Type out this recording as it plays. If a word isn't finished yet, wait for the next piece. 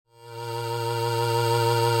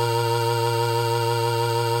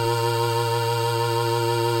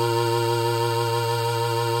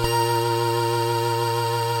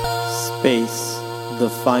Space,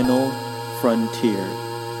 the final frontier.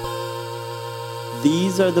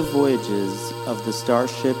 These are the voyages of the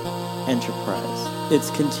Starship Enterprise.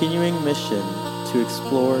 Its continuing mission to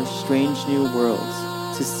explore strange new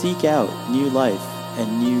worlds, to seek out new life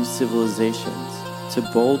and new civilizations, to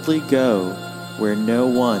boldly go where no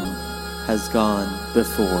one has gone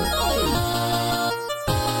before.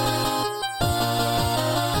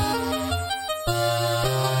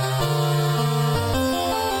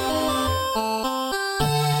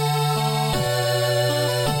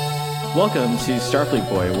 Welcome to Starfleet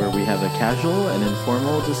Boy, where we have a casual and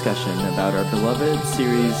informal discussion about our beloved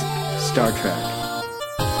series, Star Trek.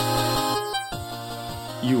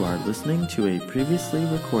 You are listening to a previously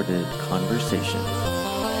recorded conversation.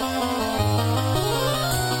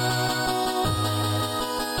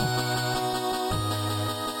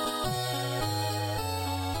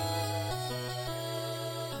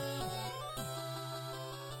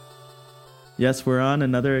 Yes, we're on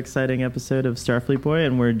another exciting episode of Starfleet Boy,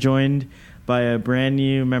 and we're joined by a brand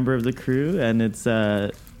new member of the crew, and it's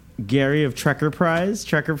Gary of Trekker Prize.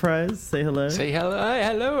 Trekker Prize, say hello. Say hello. Hi,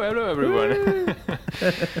 hello everyone.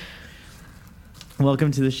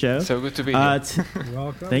 Welcome to the show. So good to be here.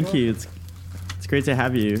 Welcome. Thank you. It's great to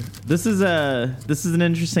have you. This is an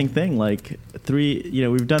interesting thing. Like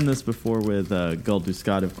we've done this before with Gul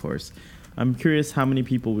Dukat, of course. I'm curious how many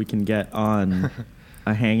people we can get on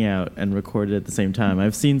a hangout and record it at the same time.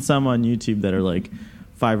 I've seen some on YouTube that are like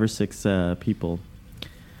 5 or 6 people.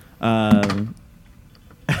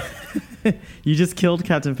 You just killed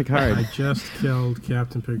Captain Picard. I just killed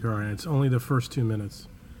Captain Picard, and it's only the first 2 minutes.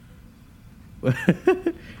 All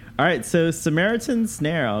right, so Samaritan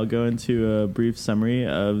Snare. I'll go into a brief summary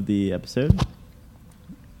of the episode.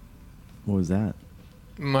 What was that?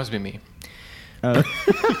 Must be me. I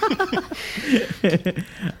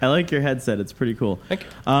like your headset. It's pretty cool. Thank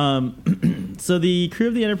you. So the crew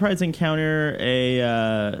of the Enterprise encounter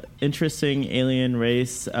a interesting alien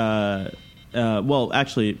race. Well,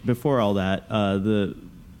 actually, before all that, the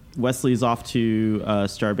Wesley's off to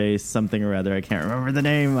Starbase something or other. I can't remember the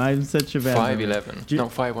name. I'm such a bad 511. No,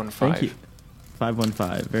 515. Thank you.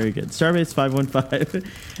 515. Very good. Starbase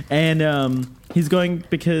 515. And he's going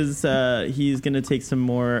because he's going to take some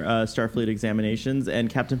more Starfleet examinations, and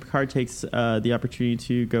Captain Picard takes the opportunity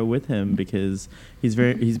to go with him because he's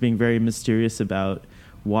being very mysterious about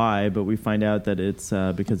why, but we find out that it's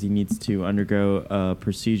because he needs to undergo a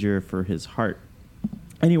procedure for his heart.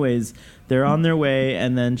 Anyways, they're on their way,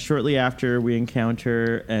 and then shortly after we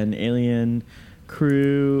encounter an alien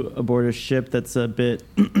crew aboard a ship that's a bit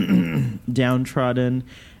downtrodden,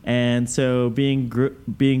 and so being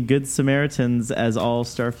good Samaritans, as all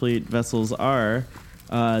Starfleet vessels are,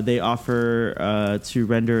 they offer to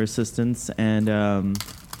render assistance, and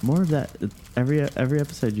more of that. Every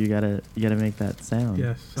episode you gotta make that sound.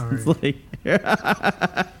 Yes, sorry. It's like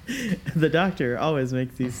the doctor always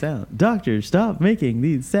makes these sounds. Doctor, stop making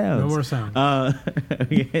these sounds. No more sound.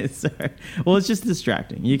 Okay, sorry. Well, it's just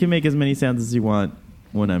distracting. You can make as many sounds as you want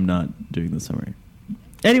when I'm not doing the summary.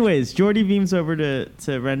 Anyways, Geordi beams over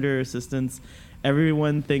to render assistance.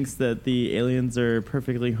 Everyone thinks that the aliens are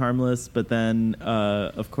perfectly harmless, but then,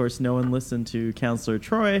 of course, no one listened to Counselor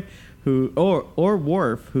Troy, or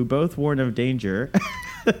Worf, who both warn of danger.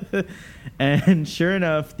 And sure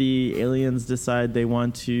enough, the aliens decide they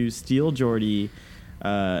want to steal Geordi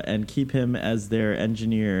and keep him as their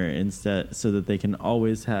engineer instead, so that they can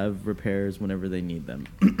always have repairs whenever they need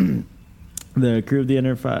them. The crew of the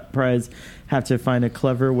Enterprise have to find a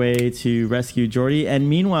clever way to rescue Geordi, and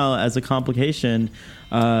meanwhile, as a complication,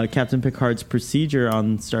 Captain Picard's procedure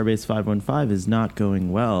on Starbase 515 is not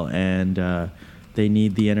going well, and they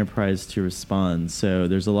need the Enterprise to respond. So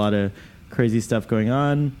there's a lot of crazy stuff going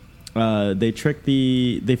on. They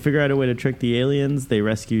figure out a way to trick the aliens. They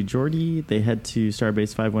rescue Geordi. They head to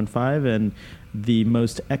Starbase 515, and the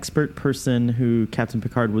most expert person who Captain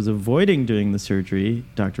Picard was avoiding doing the surgery,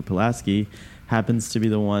 Dr. Pulaski, happens to be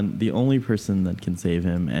the only person that can save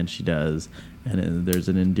him, and she does. And there's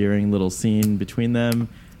an endearing little scene between them,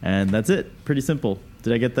 and that's it. Pretty simple.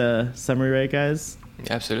 Did I get the summary right, guys?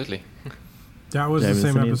 Absolutely. That was the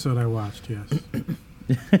same episode I watched, yes.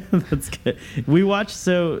 That's good. We watched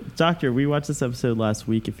this episode last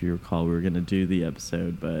week, if you recall. We were going to do the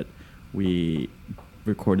episode, but we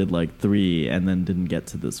recorded like 3 and then didn't get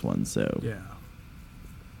to this one, so. Yeah.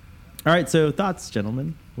 All right, so thoughts,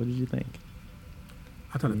 gentlemen. What did you think?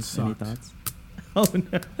 I thought it sucked. Any thoughts? Oh,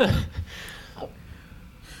 no.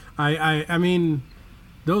 I mean,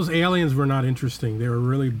 those aliens were not interesting. They were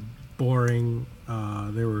really boring.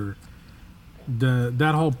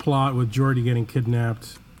 That whole plot with Geordi getting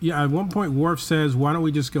kidnapped at one point, Worf says, "Why don't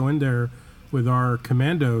we just go in there with our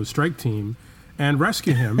commando strike team and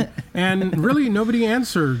rescue him?" And really, nobody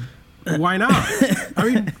answered. Why not? I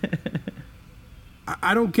mean,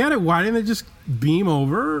 I don't get it. Why didn't they just beam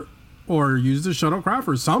over or use the shuttlecraft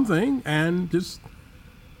or something and just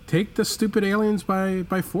take the stupid aliens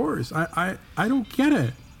by force? I don't get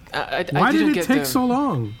it. Why did it take so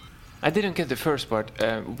long? I didn't get the first part.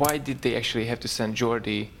 Why did they actually have to send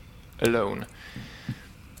Geordi alone?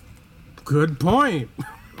 Good point.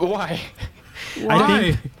 Why?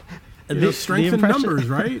 Why? Strength in impression- numbers,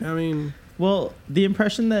 right? I mean... Well, the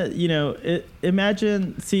impression that,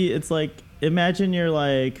 imagine you're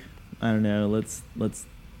like, I don't know, let's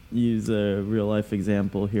use a real life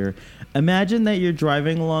example here. Imagine that you're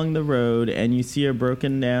driving along the road and you see a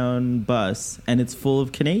broken down bus and it's full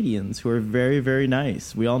of Canadians who are very, very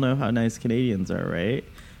nice. We all know how nice Canadians are, right?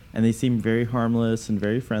 And they seem very harmless and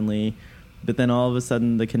very friendly. But then all of a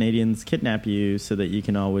sudden the Canadians kidnap you so that you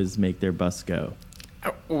can always make their bus go.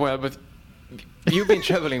 Well, but you've been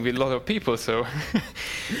traveling with a lot of people, so...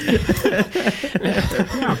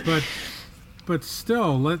 Yeah, but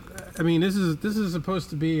still, this is supposed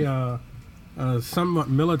to be a somewhat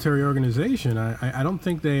military organization. I don't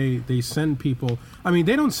think they send people. I mean,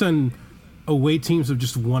 they don't send away teams of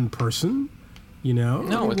just one person.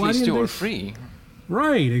 No, at least 2 or 3.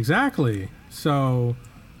 Right, exactly. So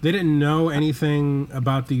they didn't know anything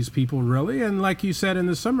about these people really, and like you said in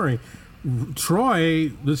the summary, Troy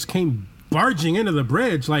just came barging into the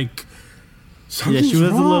bridge like something's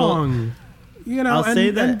wrong.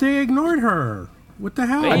 And they ignored her. What the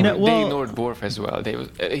hell? They ignored Worf as well.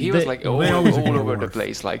 He was like all over the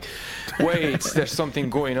place. Like, wait, there's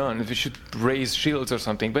something going on. We should raise shields or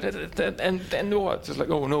something. But and what? It's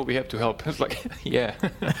like, oh no, we have to help. It's like, yeah.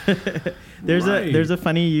 There's a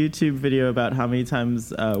funny YouTube video about how many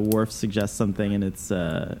times Worf suggests something and it's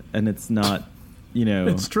not.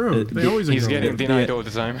 It's true. They always he's getting denied all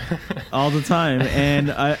the time. All the time. And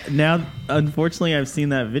now, unfortunately, I've seen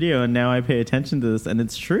that video, and now I pay attention to this, and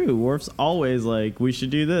it's true. Worf's always like, we should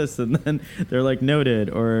do this, and then they're like, noted,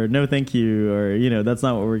 or no thank you, or, that's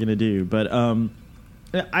not what we're going to do. But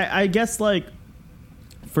I guess, like,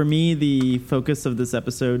 for me, the focus of this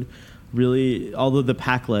episode really, although the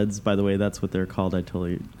Pakleds, by the way, that's what they're called. I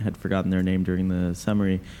totally had forgotten their name during the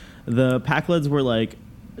summary. The Pakleds were, like,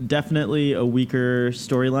 definitely a weaker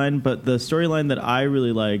storyline, but the storyline that I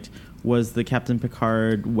really liked was the Captain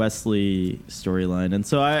Picard Wesley storyline, and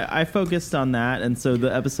so I focused on that, and so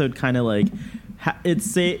the episode kind of like it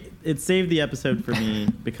saved the episode for me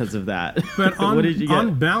because of that. But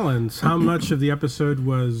on balance, how much of the episode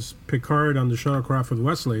was Picard on the shuttlecraft with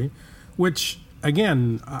Wesley, which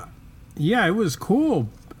again, it was cool.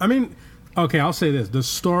 I mean, okay, I'll say this: the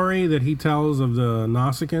story that he tells of the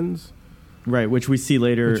Nausicaans. Right, which we see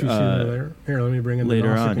later. Here, let me bring in the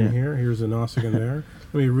Nausicaan here. Here's a Nausicaan there.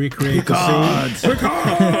 Let me recreate the scene.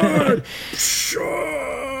 Picard!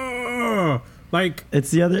 Sure! Like... It's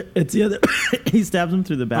the other... He stabs him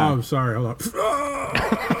through the back. Oh, sorry. Hold on.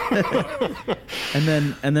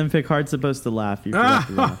 and then Picard's supposed to laugh. You forgot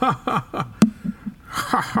to laugh.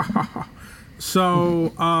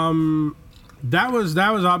 So, that was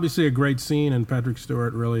obviously a great scene, and Patrick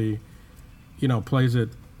Stewart really, plays it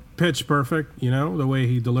pitch perfect, the way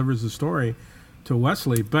he delivers the story to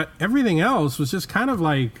Wesley. But everything else was just kind of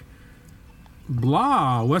like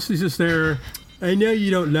blah. Wesley's just there. I know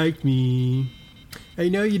you don't like me. I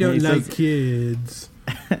know you don't like kids.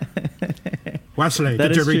 Wesley,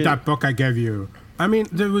 did you read that book I gave you? I mean,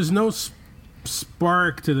 there was no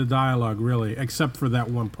spark to the dialogue really, except for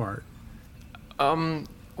that one part.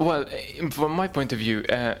 Well, from my point of view,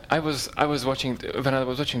 I was watching when I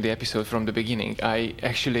was watching the episode from the beginning. I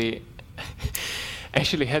actually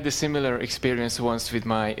had a similar experience once with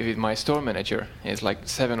my store manager. It's like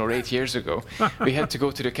 7 or 8 years ago. We had to go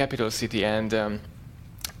to the capital city, and we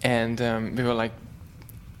were like,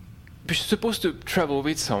 we're supposed to travel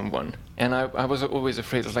with someone, and I was always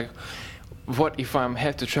afraid. I was like, what if I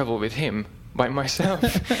had to travel with him? By myself,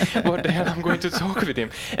 what the hell I'm going to talk with him?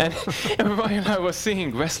 And while I was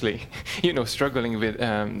seeing Wesley, struggling with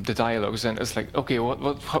the dialogues, and it's like, okay,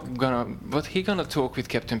 what he gonna talk with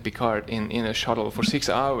Captain Picard in a shuttle for 6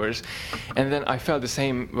 hours? And then I felt the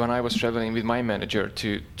same when I was traveling with my manager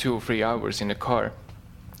to 2 or 3 hours in a car.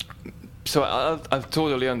 So I've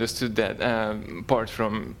totally understood that part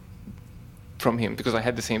from him, because I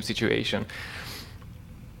had the same situation.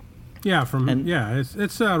 Yeah,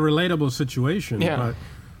 it's a relatable situation. Yeah. But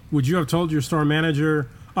would you have told your store manager,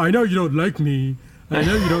 I know you don't like me. I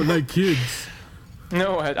know you don't like kids.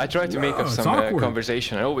 No, I try to make up it's some awkward.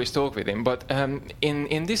 conversation. I always talk with him, but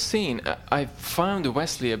in this scene, I found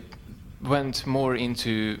Wesley went more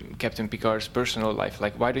into Captain Picard's personal life.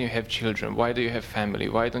 Like, why don't you have children? Why do you have family?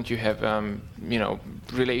 Why don't you have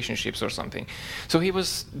relationships or something? So he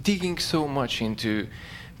was digging so much into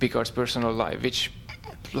Picard's personal life, which,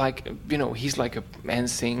 like, he's like a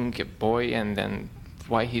ensign, a boy, and then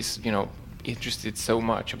why he's interested so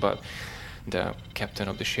much about the captain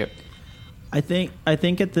of the ship. I think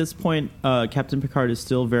at this point, Captain Picard is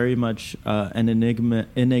still very much an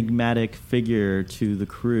enigmatic figure to the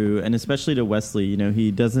crew, and especially to Wesley.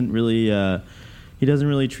 He doesn't really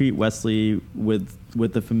treat Wesley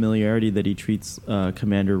with the familiarity that he treats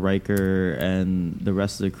Commander Riker and the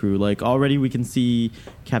rest of the crew. Like, already we can see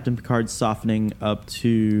Captain Picard softening up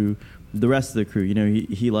to the rest of the crew.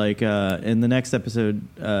 He like in the next episode,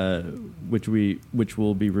 which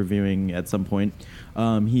we'll be reviewing at some point.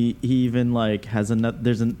 He even like has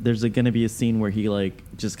there's going to be a scene where he like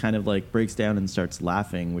just kind of like breaks down and starts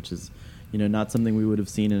laughing, which is not something we would have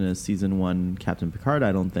seen in a season 1 Captain Picard,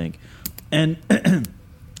 I don't think. And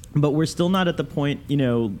but we're still not at the point.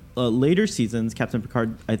 Later seasons, Captain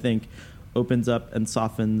Picard, I think, opens up and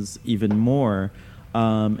softens even more.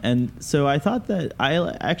 And so I thought that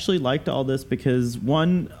I actually liked all this because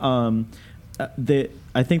one,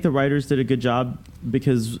 I think the writers did a good job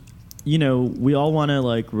because, we all want to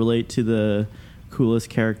like relate to the coolest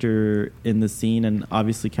character in the scene, and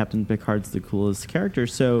obviously Captain Picard's the coolest character.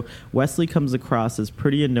 So Wesley comes across as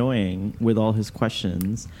pretty annoying with all his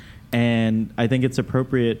questions. And I think it's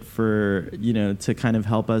appropriate for, to kind of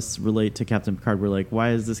help us relate to Captain Picard. We're like,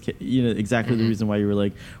 why is this kid, exactly the reason why you were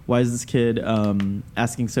like, why is this kid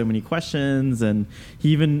asking so many questions? And he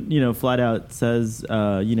even, flat out says,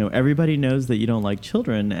 everybody knows that you don't like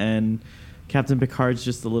children. And Captain Picard's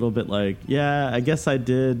just a little bit like, yeah, I guess I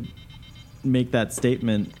did make that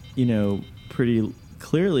statement, pretty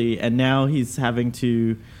clearly. And now he's having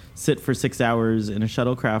to sit for 6 hours in a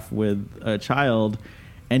shuttlecraft with a child.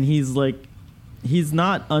 And he's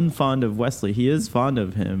not unfond of Wesley. He is fond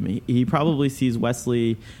of him. He probably sees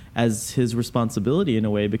Wesley as his responsibility in a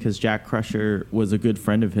way because Jack Crusher was a good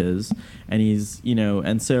friend of his. And he's,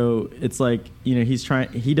 and so it's like,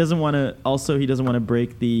 he doesn't want to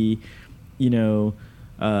break the, the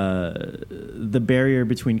barrier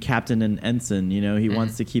between captain and ensign. He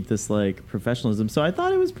wants to keep this like professionalism. So I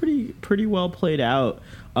thought it was pretty well played out.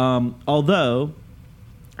 Although,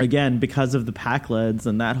 again, because of the Pakleds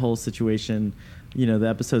and that whole situation, the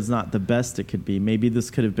episode's not the best it could be. Maybe this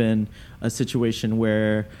could have been a situation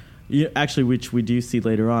where, actually, which we do see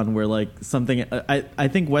later on, where like something. I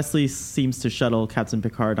think Wesley seems to shuttle Captain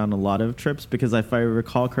Picard on a lot of trips because if I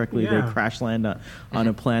recall correctly, they crash land on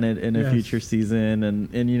a planet in a future season,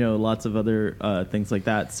 and lots of other things like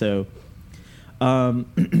that. So.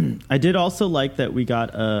 I did also like that we got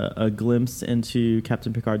a glimpse into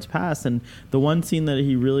Captain Picard's past, and the one scene that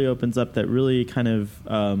he really opens up that really kind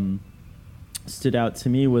of stood out to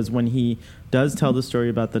me was when he does tell the story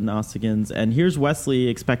about the Nausicaans, and here's Wesley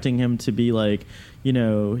expecting him to be like,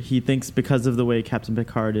 he thinks because of the way Captain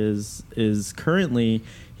Picard is currently,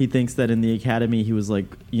 he thinks that in the academy he was like,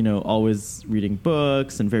 always reading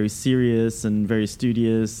books and very serious and very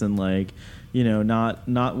studious and like,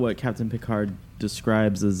 not what Captain Picard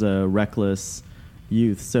describes as a reckless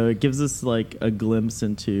youth. So it gives us like a glimpse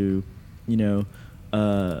into,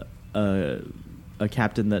 a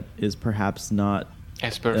captain that is perhaps not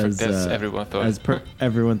as perfect as everyone thought.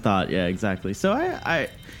 Everyone thought, yeah, exactly. So I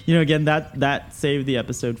again, that saved the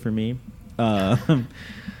episode for me. I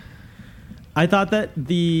thought that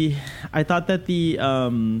the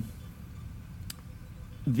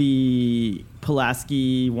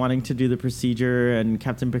Pulaski wanting to do the procedure and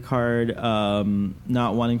Captain Picard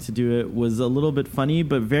not wanting to do it was a little bit funny,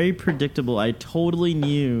 but very predictable. I totally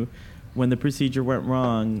knew when the procedure went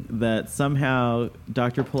wrong that somehow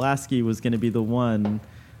Dr. Pulaski was going to be the one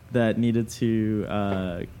that needed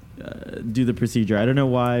to do the procedure. I don't know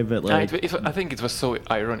why, but like... I think it was so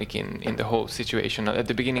ironic in the whole situation. At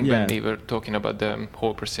the beginning when they were talking about the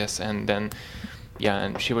whole process, and then,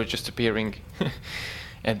 and she was just appearing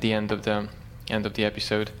at the end of the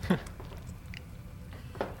episode.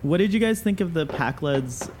 What did you guys think of the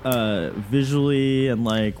Pakleds visually, and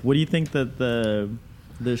like, what do you think that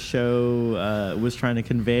the show was trying to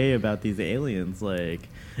convey about these aliens? Like,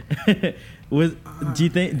 do you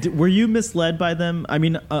think were you misled by them? I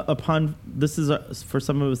mean, this is for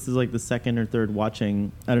some of us, this is like the second or third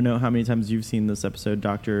watching. I don't know how many times you've seen this episode,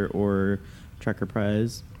 Doctor or Trekker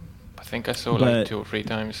Prize. I think I saw like 2 or 3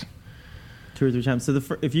 times. 2 or 3 times. So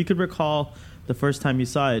if you could recall the first time you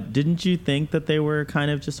saw it, didn't you think that they were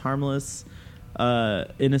kind of just harmless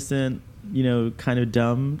innocent, kind of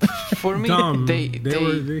dumb. For me, Dumb. they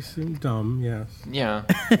They seem dumb. Yes. yeah,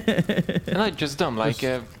 and not just dumb, like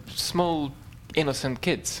small innocent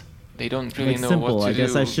kids. They don't really Like know simple, what to I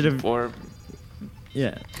guess do. I should've- Or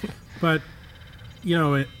Yeah. But,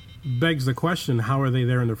 it begs the question, how are they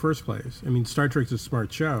there in the first place? I mean, Star Trek's a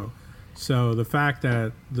smart show. So the fact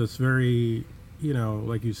that this very,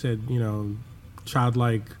 like you said,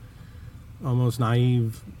 childlike, almost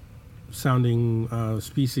naive sounding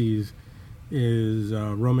species is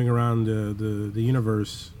roaming around the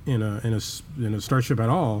universe in a starship at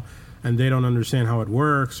all, and they don't understand how it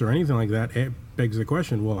works or anything like that, it begs the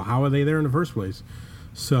question, well, how are they there in the first place?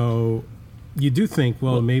 So you do think,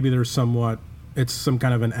 well, maybe there's it's some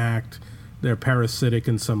kind of an act, they're parasitic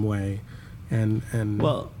in some way, and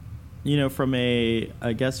Well, from a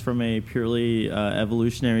purely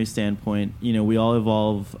evolutionary standpoint, we all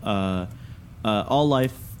evolve. All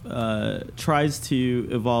life tries to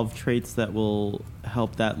evolve traits that will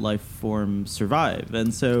help that life form survive,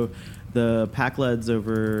 and so the Pakleds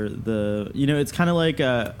over it's kind of like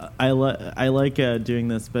I like doing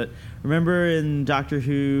this, but remember in Doctor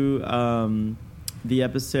Who. The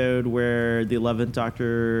episode where the 11th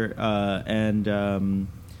Doctor and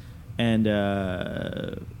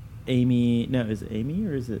Amy. No, is it Amy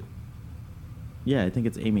or is it? Yeah, I think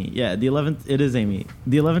it's Amy. Yeah, it is Amy.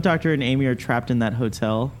 The 11th Doctor and Amy are trapped in that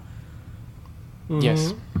hotel. Mhm.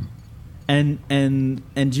 yes, And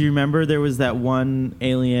do you remember there was that one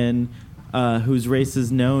alien whose race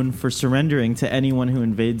is known for surrendering to anyone who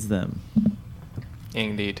invades them?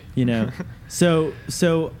 indeed. So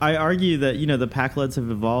I argue that the Pakleds have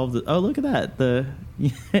evolved. Oh, look at that, the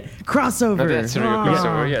crossover. No, that's a real Ah.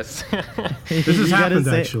 crossover. Yes. this has You gotta happened,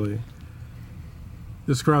 say- actually.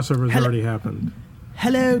 This crossover has already happened.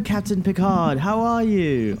 Hello, Captain Picard. How are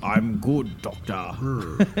you? I'm good,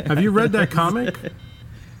 Doctor. Have you read that comic?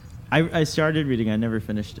 I started reading. I never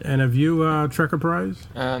finished it. And have you Trekker Prize?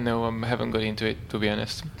 No, I haven't got into it, to be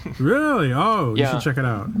honest. Really? Oh, you Yeah. should check it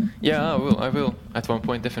out. Yeah, I will at one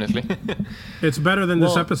point, definitely. It's better than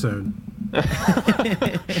this Well- episode.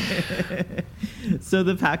 So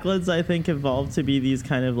the Pakleds, I think, evolved to be these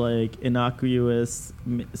kind of like innocuous,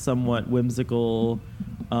 somewhat whimsical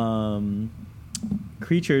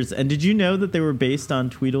creatures. And did you know that they were based on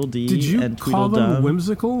Tweedledee Did you and call them Tweedledum?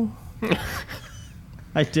 whimsical?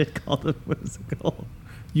 I did call them whimsical.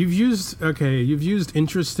 You've used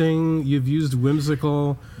interesting. You've used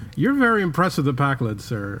whimsical. You're very impressed with the Pakleds,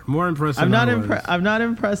 sir. More impressed. I'm than not I was. impressed. I'm not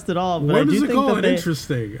impressed at all. But Whimsical I do think that and they,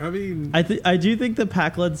 interesting. I mean, I do think the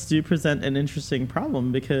Pakleds do present an interesting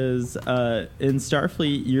problem because in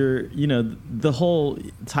Starfleet, the whole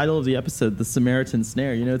title of the episode, the Samaritan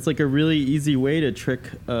Snare. It's like a really easy way to trick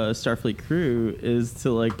a Starfleet crew is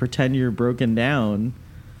to like pretend you're broken down.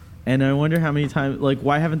 And I wonder how many times, like,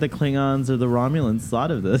 why haven't the Klingons or the Romulans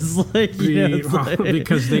thought of this? Like, it's like-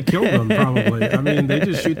 because they killed them, probably. I mean, they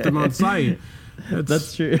just shoot them on sight.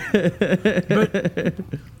 That's true. But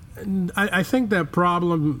I think that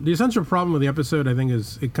problem, the essential problem with the episode, I think,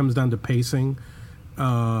 is it comes down to pacing.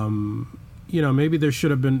 Maybe there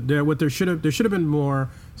should have been there should have been more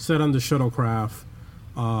said on the shuttlecraft.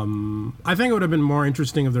 I think it would have been more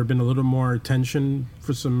interesting if there had been a little more tension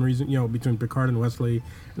for some reason, between Picard and Wesley,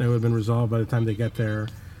 and it would have been resolved by the time they get there.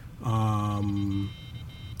 And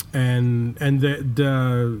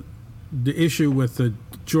the issue with the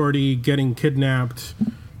Geordi getting kidnapped,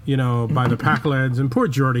 by the Pakleds, and poor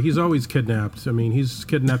Geordi, he's always kidnapped. I mean, he's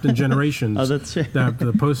kidnapped in Generations. Oh, that's true.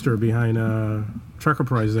 The poster behind Trekker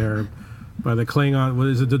Prize there by the Klingon. What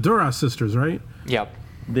is it? The Duras sisters, right? Yep.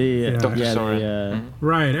 Dr. Soren.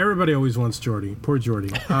 Right. Everybody always wants Geordi. Poor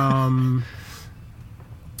Geordi.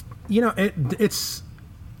 It's.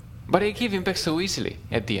 But they give him back so easily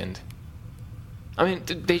at the end. I mean,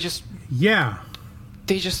 they just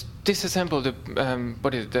disassemble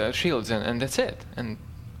the shields and that's it. And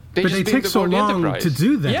But they take so long to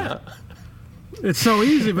do that. Yeah. It's so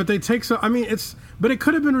easy, but they take so. I mean, but it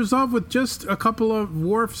could have been resolved with just a couple of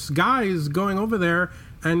Worf's guys going over there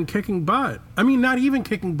and kicking butt. I mean, not even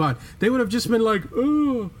kicking butt. They would have just been like,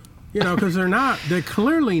 ooh, because they're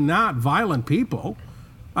clearly not violent people.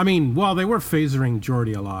 I mean, well, they were phasering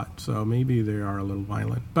Geordi a lot, so maybe they are a little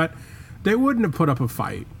violent. But they wouldn't have put up a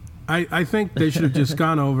fight. I think they should have just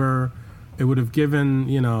gone over. It would have given,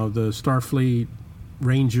 the Starfleet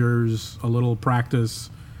Rangers a little practice,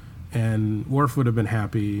 and Worf would have been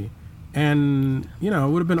happy. And, it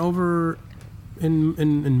would have been over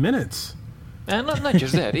in minutes. And not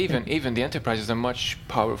just that, even the Enterprise is a much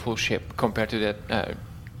powerful ship compared to that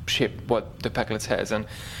ship what the Pakleds has, and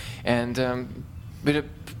with a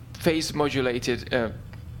phase modulated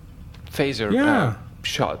phaser Yeah.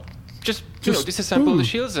 shot. Just Just disassemble boom. the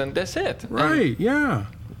shields and that's it. Right, yeah.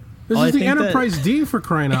 This Well, I is the think that- Enterprise D for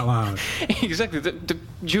crying out loud. Exactly, the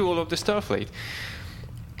jewel of the Starfleet.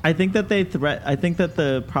 I think that I think that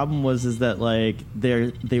the problem is that like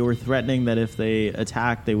they were threatening that if they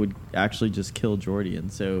attacked, they would actually just kill Geordi,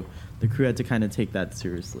 and so the crew had to kind of take that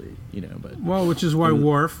seriously, But Well, which is why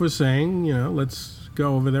Worf was saying, let's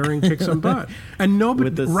go over there and kick some butt. And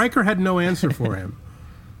With this- Riker had no answer for him.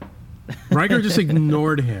 Riker just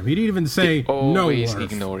ignored him. He didn't even say no. Always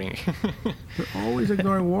Worf. ignoring. They're always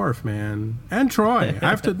ignoring Worf, man. And Troy. I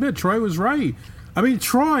have to admit, Troy was right. I mean,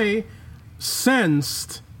 Troy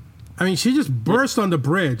sensed. I mean, she just burst on the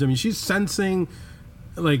bridge. I mean, she's sensing,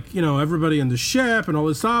 everybody in the ship and all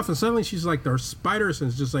this stuff. And suddenly she's like, her spider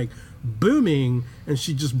sense just like booming. And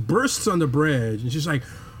she just bursts on the bridge. And she's like,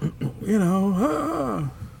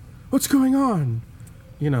 what's going on?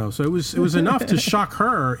 So it was enough to shock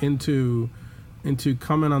her into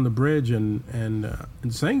coming on the bridge and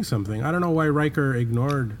saying something. I don't know why Riker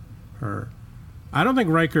ignored her. I don't think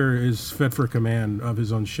Riker is fit for command of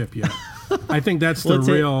his own ship yet. I think that's the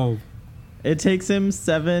real. It takes him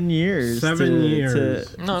 7 years. 7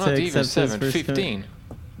 years. No, not even 7, 15.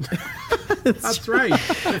 That's right.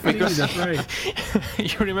 15, that's right.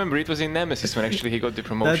 You remember it was in Nemesis when actually he got the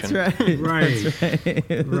promotion. That's right. Right. That's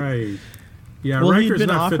right. Right. Yeah, Well, he'd Riker's been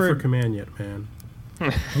not fit for offered- command yet, man.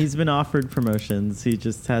 He's been offered promotions. He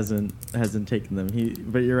just hasn't taken them.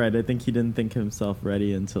 But you're right. I think he didn't think himself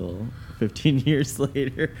ready until 15 years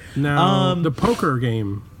later. Now, the poker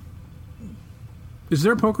game. Is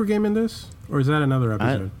there a poker game in this? Or is that another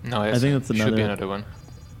episode? No, I think that's should be another- another one.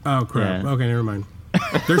 Oh, crap. Yeah. Okay, never mind.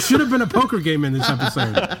 There should have been a poker game in this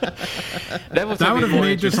episode. That would That would have more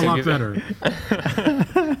made this a lot interesting,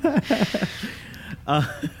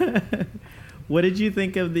 better. What did you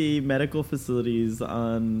think of the medical facilities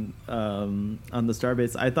on the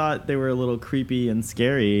Starbase? I thought they were a little creepy and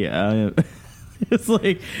scary. It's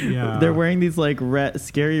like Yeah. they're wearing these like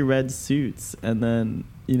scary red suits, and then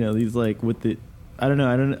these like with the. I don't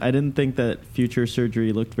know. I didn't think that future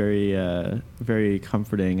surgery looked very very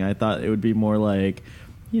comforting. I thought it would be more like,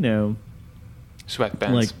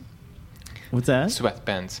 Sweatbands. like what's that?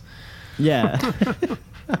 Sweatbands. Yeah.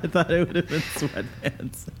 I thought it would have been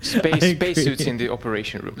sweatpants. Space suits in the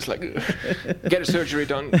operation room. It's like, get a surgery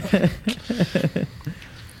done.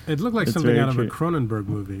 It looked like It's something very out of a true. Cronenberg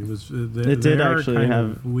movie. It was. It did actually kind have-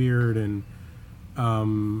 of weird and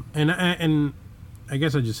I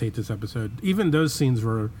guess I just hate this episode. Even those scenes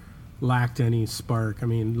lacked any spark. I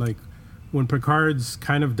mean, like when Picard's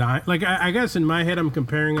kind of dying. Like I guess in my head I'm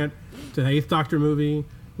comparing it to the 8th Doctor movie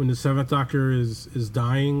when the 7th Doctor is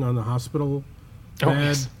dying on the hospital bed. Oh,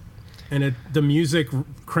 yes. And the music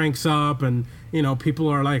cranks up, and people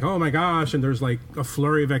are like, "Oh my gosh!" And there's like a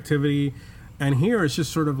flurry of activity. And here it's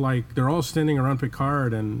just sort of like they're all standing around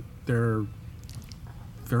Picard, and they're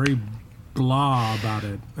very blah about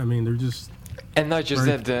it. I mean, they're just And not just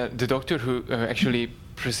Right. that, the doctor who actually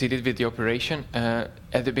proceeded with the operation,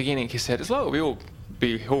 at the beginning he said, "Oh, we'll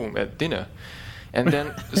be home at dinner." And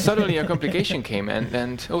then suddenly a complication came, and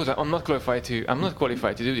I'm not qualified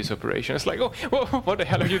to do this operation. It's like, what the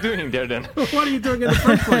hell are you doing there then? what are you doing in the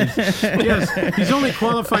first place? Yes, he's only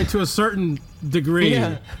qualified to a certain degree.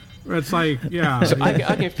 Yeah. It's like, yeah. So I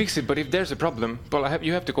can fix it, but if there's a problem, well,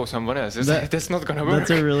 you have to call someone else. That's not gonna work.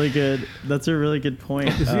 That's a really good point.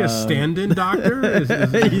 Is he a stand-in doctor?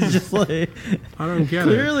 He's just like I don't get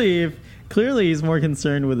it. Clearly he's more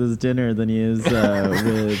concerned with his dinner than he is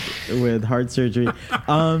with heart surgery.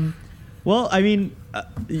 Well, I mean,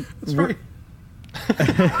 That's right.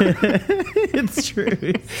 it's true.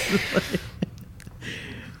 It's like-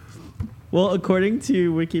 well, according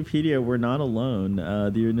to Wikipedia, we're not alone.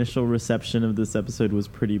 The initial reception of this episode was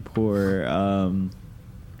pretty poor.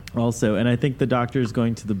 Also, and I think the doctor is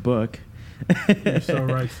going to the book. You're so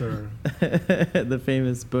right, sir. The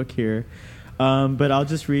famous book here. But I'll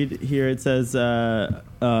just read here. It says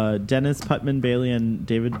Dennis Putman Bailey and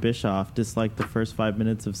David Bischoff disliked the first 5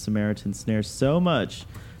 minutes of Samaritan Snare so much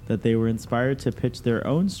that they were inspired to pitch their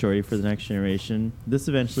own story for the next generation. This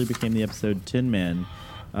eventually became the episode Tin Man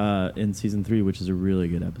in season 3, which is a really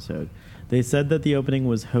good episode. They said that the opening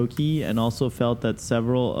was hokey and also felt that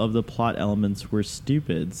several of the plot elements were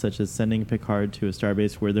stupid, such as sending Picard to a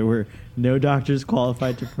starbase where there were no doctors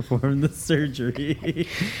qualified to perform the surgery.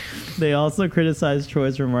 They also criticized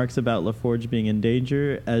Troy's remarks about LaForge being in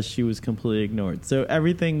danger, as she was completely ignored. So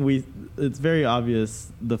it's very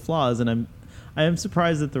obvious the flaws, and I am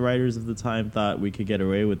surprised that the writers of the time thought we could get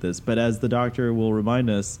away with this. But as the Doctor will remind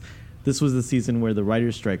us, this was the season where the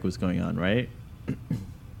writer's strike was going on, right?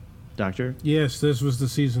 Doctor? Yes, this was the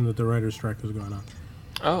season that the writer's strike was going on.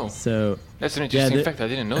 Oh, So that's an interesting fact. I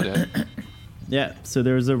didn't know that. yeah, so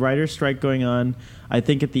there was a writer's strike going on, I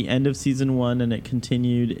think at the end of season 1, and it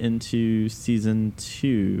continued into season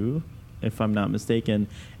 2, if I'm not mistaken.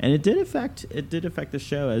 And it did affect the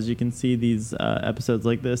show, as you can see these episodes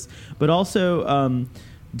like this. But also,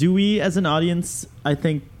 do we as an audience, I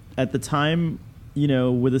think at the time, you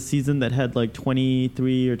know, with a season that had like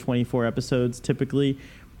 23 or 24 episodes, typically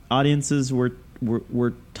audiences were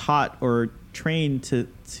taught or trained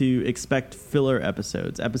to expect filler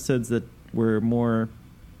episodes that were more.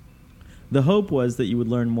 The hope was that you would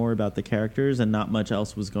learn more about the characters and not much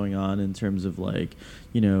else was going on in terms of like,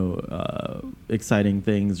 you know, exciting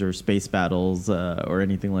things or space battles or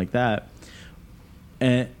anything like that.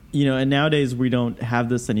 And you know, and nowadays we don't have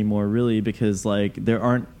this anymore, really, because like there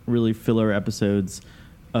aren't really filler episodes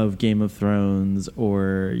of Game of Thrones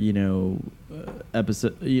or, you know,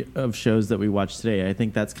 episode of shows that we watch today. I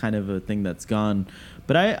think that's kind of a thing that's gone.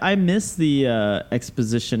 But I miss the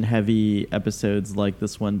exposition heavy episodes like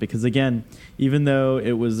this one, because again, even though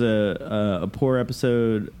it was a poor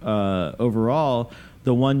episode overall,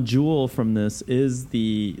 the one jewel from this is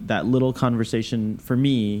that little conversation for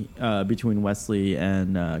me between Wesley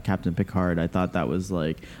and Captain Picard. I thought that was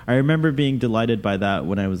like, I remember being delighted by that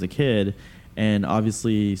when I was a kid. And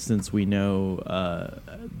obviously, since we know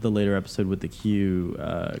the later episode with the Q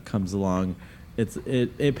comes along,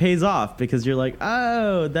 it pays off, because you're like,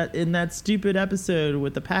 oh, that in that stupid episode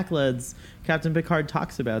with the Pakleds, Captain Picard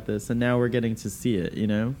talks about this, and now we're getting to see it, you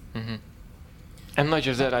know? Mm-hmm. And not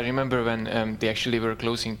just that, I remember when they actually were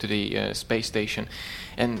closing to the space station,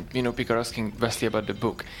 and, you know, Picard asking Wesley about the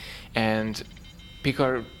book, and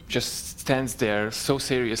Picard just stands there so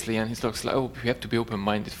seriously, and he looks like, oh, you have to be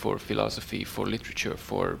open-minded for philosophy, for literature,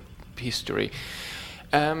 for history.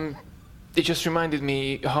 It just reminded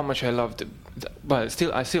me how much I loved, I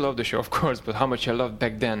still love the show, of course, but how much I loved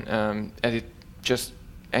back then, and it just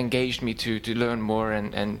engaged me to learn more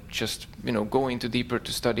and just, you know, go into deeper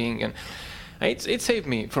to studying, and it saved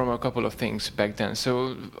me from a couple of things back then.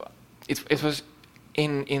 So it was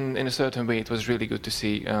in a certain way, it was really good to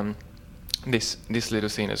see this little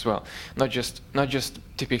scene as well. Not just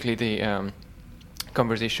typically the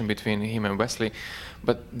conversation between him and Wesley,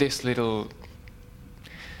 but this little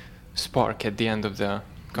spark at the end of the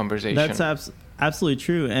conversation. That's absolutely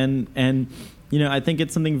true, and you know, I think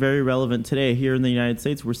it's something very relevant today here in the United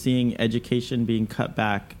States. We're seeing education being cut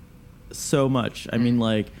back so much. I mean,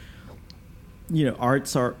 like, you know,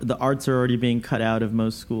 the arts are already being cut out of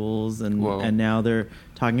most schools, and now they're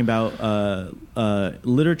talking about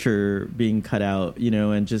literature being cut out, you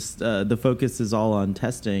know, and just the focus is all on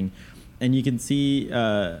testing, and you can see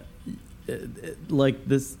like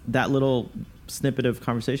that little snippet of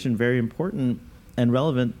conversation very important and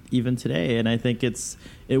relevant even today. And I think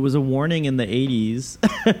it was a warning in the 80s.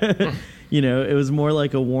 You know, it was more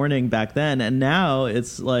like a warning back then, and now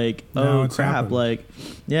it's like, oh crap, happened. Like,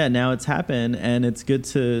 yeah, now it's happened, and it's good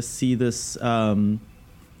to see this, and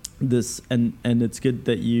it's good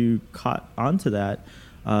that you caught onto that,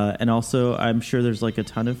 and also I'm sure there's like a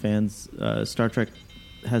ton of fans. Star Trek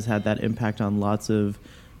has had that impact on lots of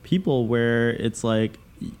people, where it's like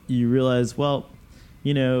you realize, well,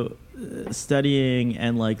 you know, studying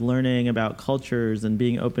and like learning about cultures and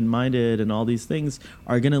being open-minded and all these things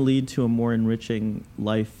are going to lead to a more enriching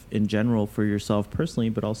life in general for yourself personally,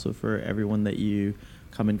 but also for everyone that you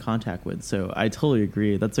come in contact with. So I totally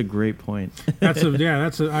agree. That's a great point. I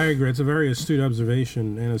agree. It's a very astute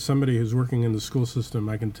observation. And as somebody who's working in the school system,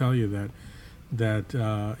 I can tell you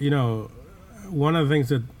that you know, one of the things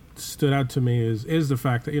that stood out to me is the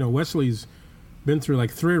fact that, you know, Wesley's been through like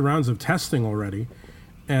 3 rounds of testing already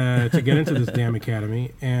to get into this damn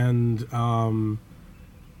academy, and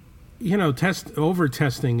you know, over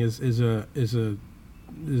testing is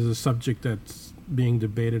a subject that's being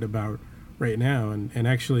debated about right now, and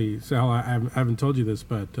actually, Sal, I haven't told you this,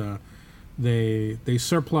 but they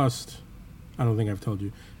surplused. I don't think I've told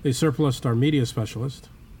you. They surplused our media specialist.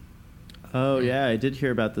 Oh yeah, I did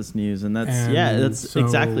hear about this news, and that's so,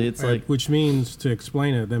 exactly. It's like, which means, to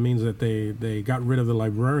explain it, that means that they got rid of the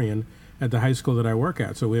librarian at the high school that I work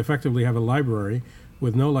at. So we effectively have a library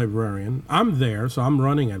with no librarian. I'm there, so I'm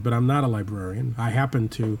running it, but I'm not a librarian. I happen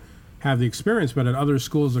to have the experience, but at other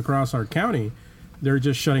schools across our county, they're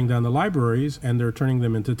just shutting down the libraries and they're turning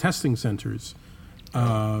them into testing centers.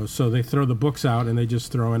 So they throw the books out and they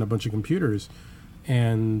just throw in a bunch of computers.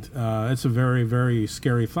 And it's a very, very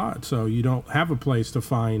scary thought. So you don't have a place to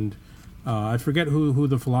find... I forget who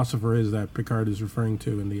the philosopher is that Picard is referring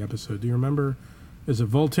to in the episode. Do you remember? Is it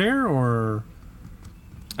Voltaire or...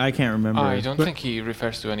 I can't remember. I don't think he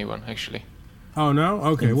refers to anyone, actually. Oh, no?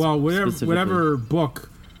 Okay. Well, Specifically. whatever book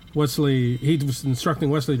Wesley he was instructing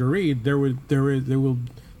Wesley to read,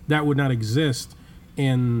 that would not exist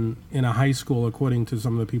in a high school, according to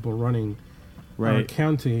some of the people running our Right.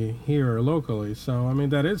 county here locally. So, I mean,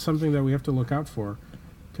 that is something that we have to look out for.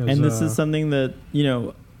 'Cause, And this is something that,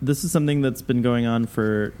 this is something that's been going on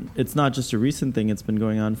for, it's not just a recent thing, it's been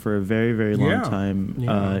going on for a very, very long Yeah. time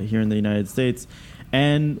Yeah. here in the United States.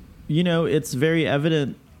 And, it's very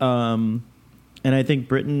evident, and I think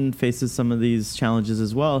Britain faces some of these challenges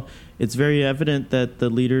as well. It's very evident that the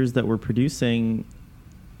leaders that we're producing,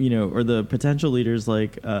 or the potential leaders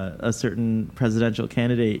like a certain presidential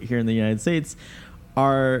candidate here in the United States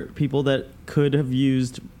are people that could have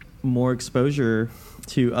used more exposure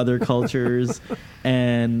to other cultures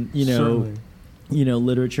and, Certainly.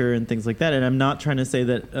 literature and things like that. And I'm not trying to say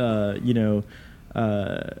that,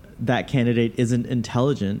 that candidate isn't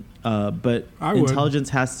intelligent, but I would. intelligence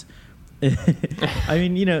has. I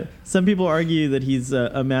mean, some people argue that he's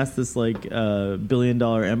amassed this like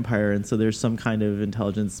billion-dollar empire, and so there's some kind of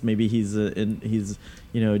intelligence. Maybe he's a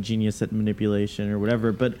genius at manipulation or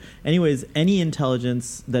whatever. But anyways, any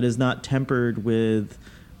intelligence that is not tempered with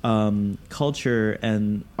culture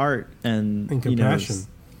and art and compassion.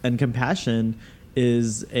 And compassion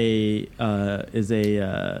is a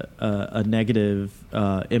negative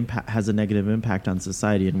impact, has a negative impact on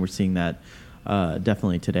society, and we're seeing that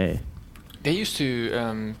definitely today. They used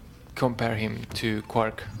to compare him to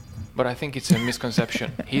Quark, but I think it's a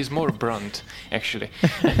misconception. He's more blunt, actually.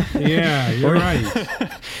 Yeah, you're right.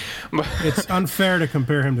 It's unfair to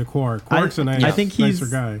compare him to Quark. Quark's a nicer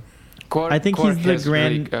guy. Quark, I think Quark he's the has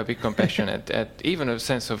grand- really big compassion at even a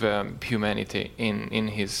sense of humanity in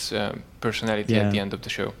his personality Yeah. at the end of the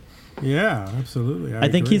show. Yeah, absolutely. I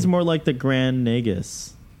think agree. he's more like the Grand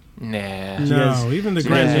Nagus. Nah. No, even the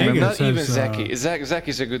Grand Yeah. Nagus Not even has, Zaki. Zach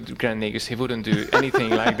is a good Grand Nagus. He wouldn't do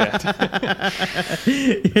anything like that.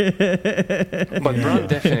 But Brunt,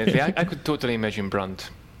 definitely. I could totally imagine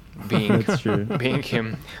Brunt being That's true. being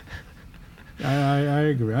him. I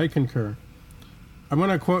agree. I concur. I'm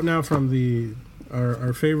going to quote now from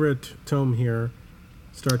our favorite tome here,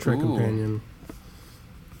 Star Trek Ooh. Companion.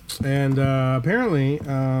 And apparently,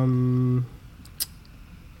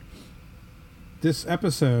 this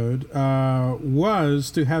episode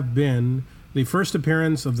was to have been the first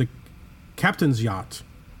appearance of the captain's yacht.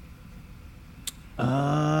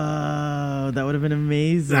 Oh, that would have been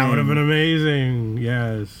amazing. That would have been amazing.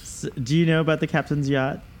 Yes. Do you know about the captain's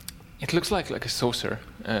yacht? It looks like a saucer,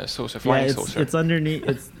 flying saucer. It's underneath.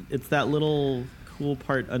 It's that little cool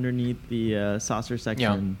part underneath the saucer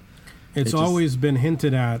section. It's It just- always been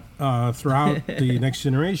hinted at throughout the Next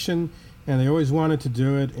Generation, and they always wanted to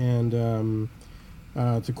do it. And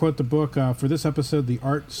to quote the book, for this episode, the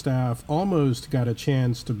art staff almost got a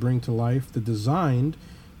chance to bring to life the designed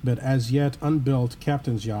but as yet unbuilt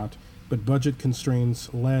captain's yacht, but budget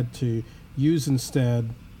constraints led to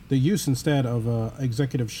the use instead of a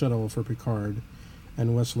executive shuttle for Picard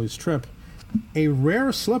and Wesley's trip. A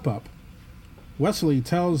rare slip-up. Wesley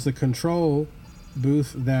tells the control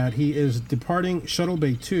booth that he is departing Shuttle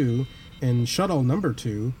Bay 2 in Shuttle Number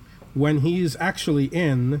 2 when he's actually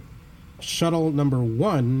in Shuttle Number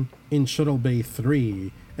 1 in Shuttle Bay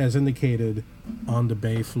 3, as indicated on the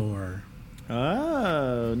bay floor.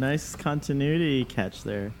 Oh, nice continuity catch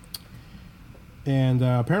there. And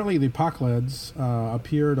apparently the Pockleds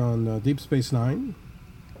appeared on Deep Space Nine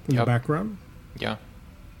in the Yep. background. Yeah,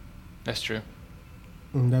 that's true.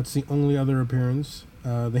 And that's the only other appearance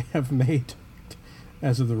they have made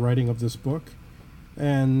as of the writing of this book.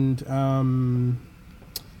 And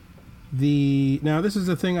now this is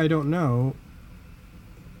the thing I don't know.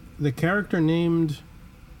 The character named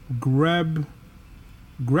Grebnidog.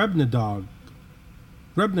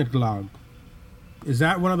 Is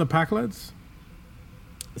that one of the Packleds?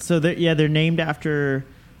 So they're named after.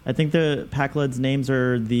 I think the Packleds' names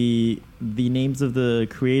are the names of the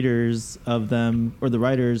creators of them or the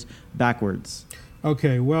writers backwards.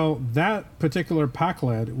 Okay, well, that particular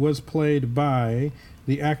Packled was played by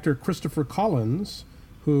the actor Christopher Collins,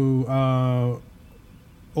 who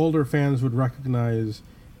older fans would recognize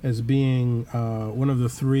as being one of the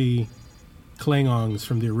three Klingons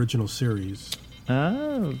from the original series.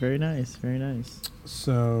 Oh, very nice, very nice.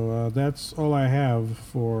 So that's all I have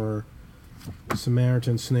for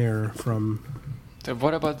Samaritan Snare from... So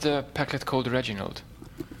what about the Packlet called Reginald?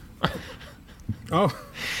 Oh,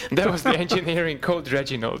 That was the engineering code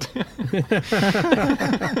Reginald.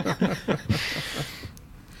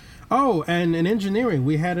 oh, and in engineering,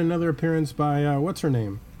 we had another appearance by, what's her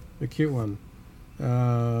name? The cute one.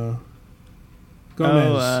 Go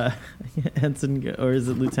Gomez. Ensign, or is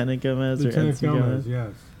it Lieutenant Gomez Lieutenant or Ensign Gomez,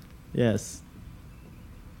 Gomez? yes. Yes.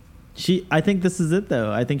 I think this is it,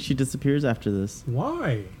 though. I think she disappears after this.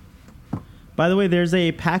 Why? By the way, there's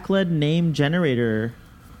a Pakled name generator.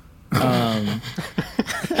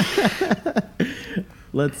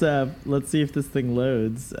 Let's see if this thing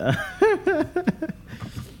loads.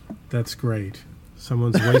 That's great.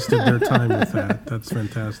 Someone's wasted their time with that. That's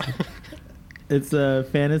fantastic. It's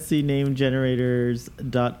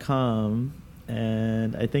fantasynamegenerators.com,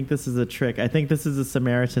 and I think this is a trick. I think this is a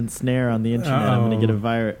Samaritan snare on the internet. I'm going to get a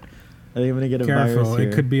virus. I think I'm going to get a virus Careful, here.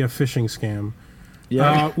 it could be a phishing scam.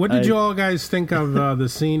 Yeah. What did you all guys think of the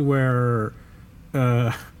scene where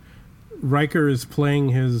Riker is playing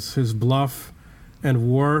his bluff, and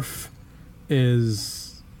Worf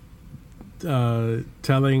is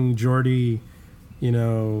telling Geordi,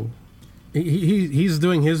 he's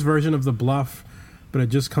doing his version of the bluff, but it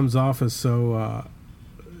just comes off as so.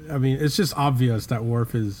 It's just obvious that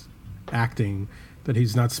Worf is acting, that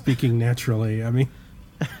he's not speaking naturally.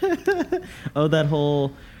 Oh, that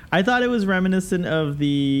whole. I thought it was reminiscent of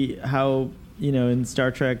how in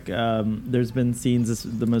Star Trek, there's been scenes,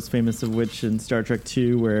 the most famous of which in Star Trek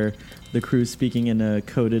 2, where the crew's speaking in a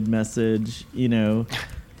coded message, yeah,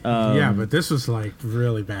 but this was like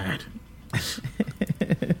really bad.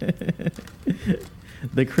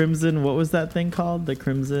 The Crimson, what was that thing called? The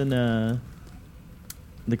Crimson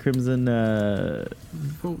The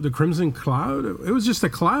Crimson Cloud? It was just a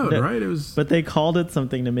cloud, right? It was. But they called it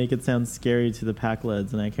something to make it sound scary to the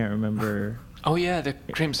Pakleds, and I can't remember. Oh yeah, the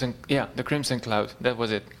Crimson Cloud. That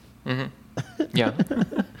was it. Mm-hmm. Yeah.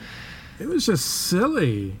 It was just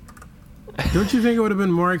silly. Don't you think it would have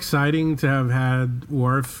been more exciting to have had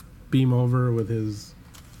Worf beam over with his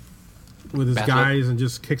guys and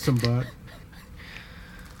just kick some butt?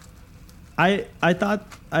 I thought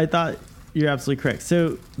you're absolutely correct.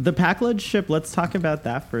 So the Pakled ship, let's talk about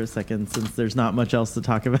that for a second, since there's not much else to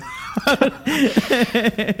talk about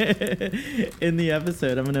in the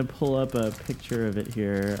episode. I'm going to pull up a picture of it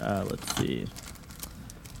here. Let's see.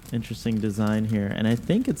 Interesting design here. And I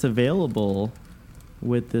think it's available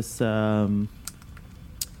with this, with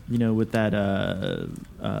that...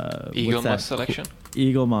 Eagle Moss selection?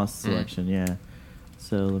 Eagle Moss selection, yeah.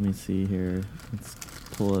 So let me see here. Let's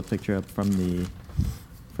pull a picture up from the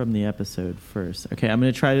episode first. Okay, I'm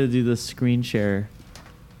going to try to do the screen share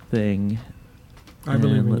thing. I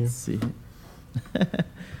believe in you. Let's see.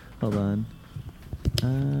 Hold on.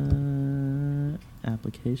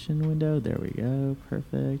 Application window. There we go.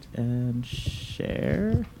 Perfect. And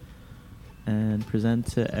share. And present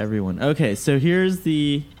to everyone. Okay, so here's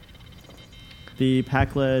the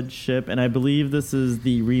Pakled ship, and I believe this is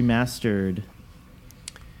the remastered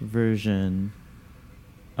version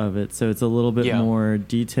of it, so it's a little bit more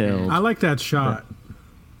detailed. I like that shot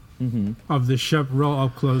of the ship real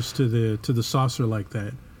up close to the saucer like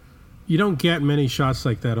that. You don't get many shots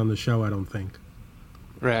like that on the show, I don't think.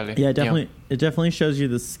 Rarely. Yeah, definitely. It definitely shows you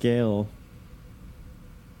the scale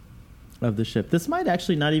of the ship. This might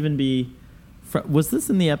actually not even be. Was this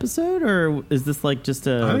in the episode, or is this like just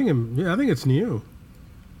a? I think it's new.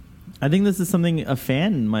 I think this is something a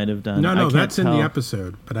fan might have done. No, that's in the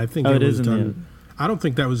episode, but I think it was done. I don't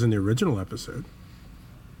think that was in the original episode.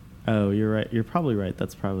 Oh, you're right. You're probably right.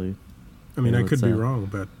 That's probably. I mean, I could be wrong,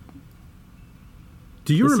 but.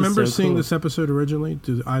 Do you remember seeing this episode originally?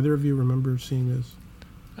 Do either of you remember seeing this?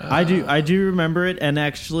 I do. I do remember it, and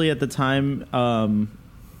actually, at the time,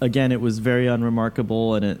 again, it was very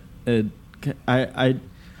unremarkable, and I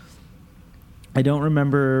don't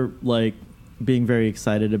remember like being very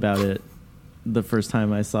excited about it the first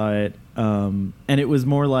time I saw it, and it was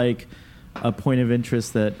more like a point of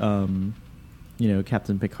interest that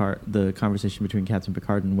Captain Picard, the conversation between Captain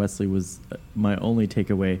Picard and Wesley was my only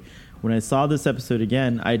takeaway. When I saw this episode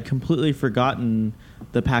again, I'd completely forgotten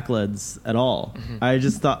the Pakleds at all. I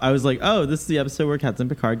just thought, I was like, oh, this is the episode where Captain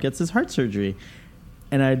Picard gets his heart surgery.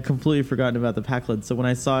 And I had completely forgotten about the Pakled. So when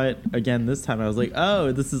I saw it again this time, I was like,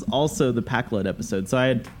 oh, this is also the Pakled episode. So I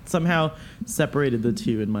had somehow separated the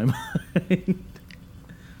two in my mind.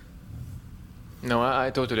 No, I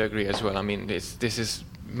totally agree as well. I mean, this is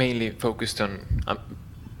mainly focused on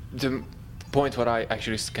the point what I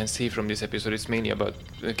actually can see from this episode is mainly about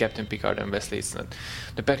Captain Picard and Wesley. It's not,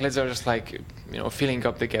 the Pakleds are just like, filling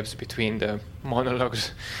up the gaps between the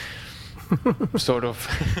monologues. Sort of.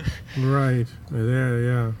 Right.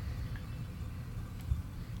 Yeah.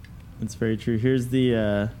 It's very true. Here's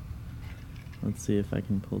the let's see if I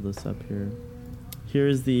can pull this up here.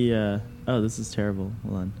 Here's the oh, this is terrible.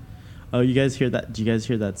 Hold on. Oh, you guys hear that? Do you guys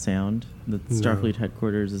hear that sound? That Starfleet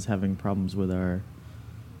headquarters is having problems with our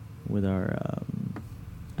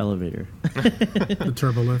elevator. The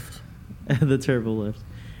turbo lift. The turbo lift.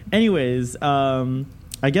 Anyways, I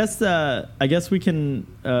guess we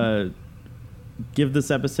can give this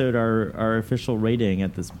episode our official rating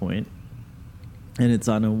at this point, and it's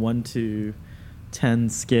on a 1 to 10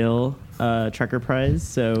 scale, Trekker Prize.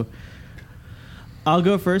 So I'll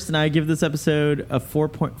go first, and I give this episode a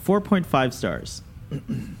 4.5 stars.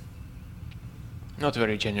 Not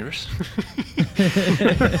very generous.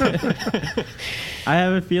 I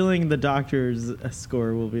have a feeling the doctor's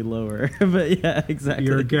score will be lower, but yeah, exactly.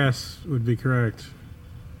 Your guess would be correct.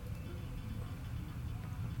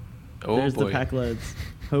 Oh, There's boy. the Pakleds,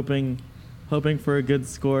 hoping for a good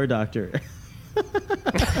score, Doctor.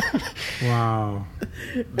 Wow.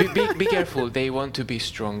 Be careful. They want to be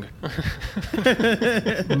strong.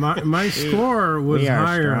 My score was We are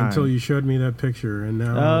higher strong. until you showed me that picture, and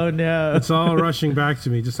now Oh no! it's all rushing back to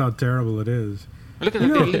me just how terrible it is. Look at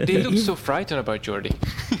You them. know, They look so frightened about Jordy.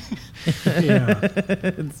 Yeah.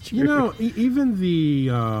 It's true. You know, even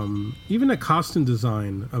the costume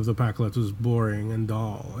design of the Paklets was boring and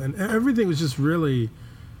dull, and everything was just really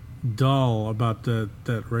dull about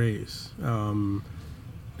that race.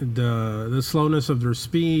 The slowness of their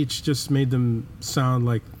speech just made them sound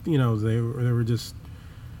like, you know, they were just,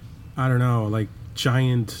 I don't know, like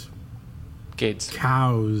giant Kids.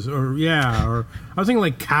 cows, or I was thinking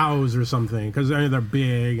like cows or something, because they're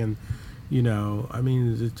big, and you know, I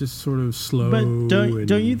mean, it's just sort of slow. But and don't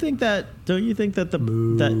you think that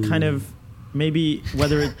Moo. that kind of maybe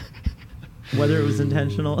whether it was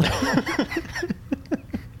intentional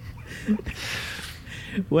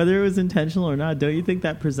whether it was intentional or not, don't you think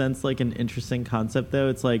that presents like an interesting concept though?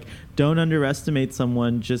 It's like, don't underestimate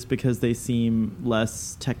someone just because they seem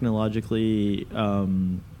less technologically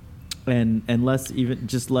and less, even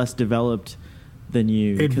just less developed than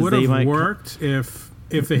you. It 'cause would they have might worked if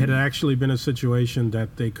it had actually been a situation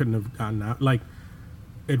that they couldn't have gotten out. Like,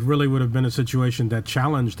 it really would have been a situation that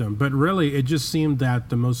challenged them. But really, it just seemed that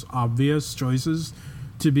the most obvious choices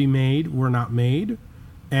to be made were not made.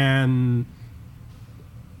 And,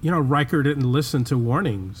 you know, Riker didn't listen to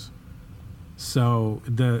warnings. So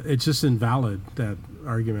it's just invalid, that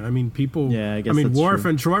argument. I mean, people... Yeah, I guess I mean, that's Worf true.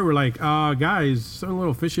 and Troy were like, guys, something a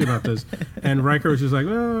little fishy about this. And Riker was just like,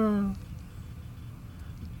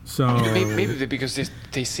 So Maybe because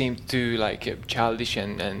they seem too like childish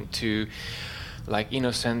and too like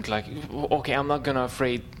innocent. Like, okay, I'm not gonna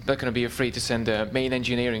be afraid to send the main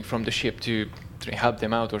engineering from the ship to help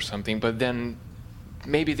them out or something. But then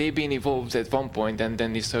maybe they've been evolved at one point, and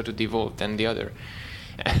then they started to evolve than the other.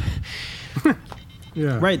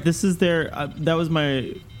 yeah, Right. This is their. That was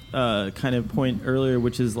my kind of point earlier,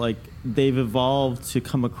 which is like they've evolved to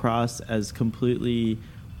come across as completely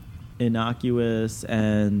innocuous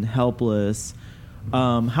and helpless.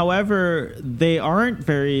 However, they aren't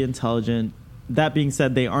very intelligent. That being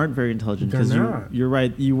said, they aren't very intelligent, They're because not. you're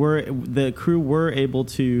right. The crew were able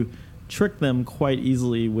to trick them quite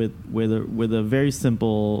easily with a very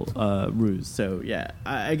simple ruse. So yeah,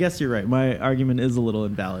 I guess you're right. My argument is a little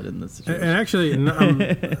invalid in this situation. And actually,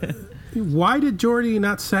 why did Geordi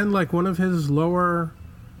not send like one of his lower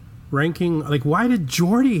ranking? Like, why did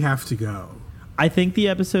Geordi have to go? I think the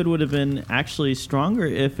episode would have been actually stronger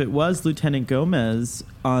if it was Lieutenant Gomez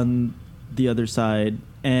on the other side.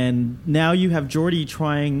 And now you have Geordi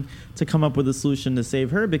trying to come up with a solution to save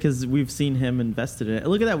her, because we've seen him invested in it.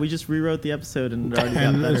 Look at that. We just rewrote the episode and it already got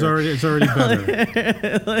And better. it's already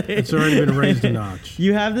better. Like, It's already been raised a notch.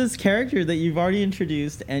 you have this character that you've already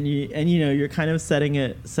introduced, and you're kind of setting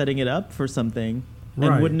it up for something.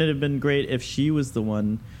 Right. And wouldn't it have been great if she was the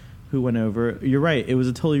one who went over? You're right. It was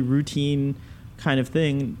a totally routine kind of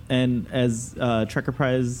thing. And as Trekker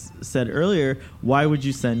Prize said earlier, why would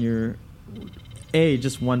you send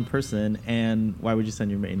just one person, and why would you send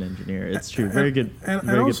your main engineer? It's true. Very good. And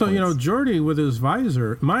very good also, you know, points. Geordi with his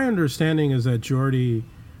visor, my understanding is that Geordi,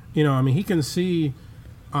 you know, I mean, he can see,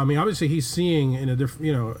 I mean, obviously he's seeing in a different,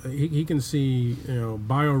 you know, he can see, you know,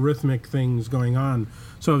 biorhythmic things going on.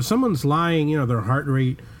 So if someone's lying, you know, their heart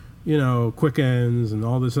rate, you know, quickens and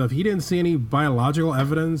all this stuff, he didn't see any biological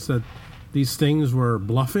evidence that these things were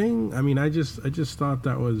bluffing. I mean, I just thought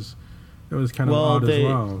that was kind of odd as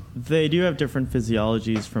well. They do have different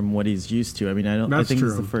physiologies from what he's used to. I mean, I That's think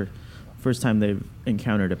this is true. the first time they've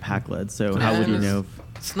encountered a Pakled. So how would you know?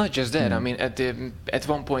 It's not just that. I mean, at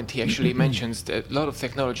one point he actually mentions that a lot of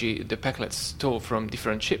technology the Paklets stole from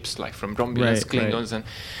different ships, like from Romulans, Klingons, and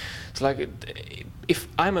it's like, if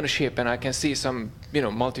I'm on a ship and I can see some, you know,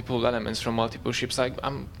 multiple elements from multiple ships, I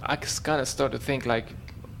kind of start to think like,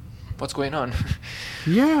 what's going on?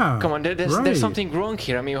 Yeah. Come on, there's right. something wrong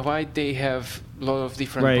here. I mean, why they have lot of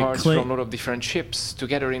different Right, parts from a lot of different ships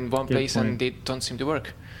together in one Good place, point. and they don't seem to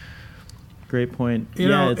work. Great point. You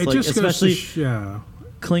know, it's it like, just goes to especially yeah.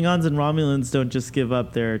 Klingons and Romulans don't just give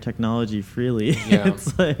up their technology freely. Yeah.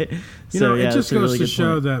 It's like, You so know, yeah, it just that's a goes really to good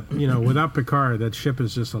show point. that, you know, without Picard, that ship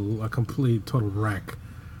is just a complete, total wreck.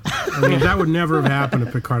 I mean, that would never have happened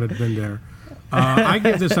if Picard had been there. I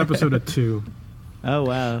give this episode a 2. Oh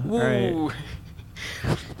wow! All right. Woo.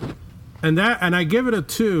 And I give it a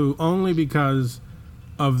 2 only because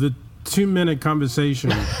of the 2-minute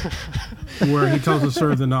conversation where he tells the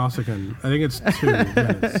story of the Nausicaan. I think it's 2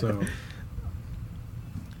 minutes, so...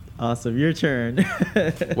 Awesome. Your turn.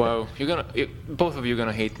 Wow, both of you are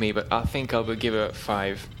gonna hate me, but I think I will give it a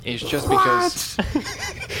 5. It's just because.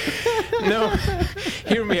 No,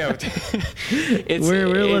 hear me out. We're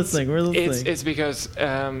listening. We're listening. It's because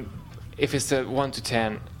if it's a 1 to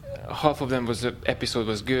 10, half of them the episode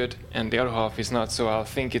was good, and the other half is not. So I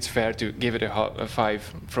think it's fair to give it a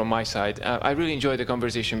 5 from my side. I really enjoyed the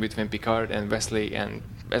conversation between Picard and Wesley, and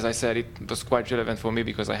as I said, it was quite relevant for me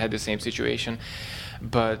because I had the same situation.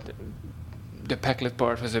 But the Packlet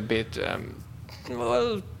part was a bit,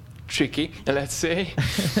 tricky, let's say.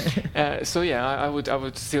 So yeah, I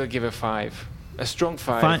would still give a 5, a strong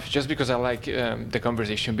 5, Fine. just because I like the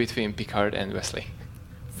conversation between Picard and Wesley.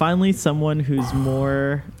 Finally, someone who's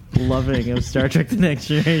more loving of Star Trek: The Next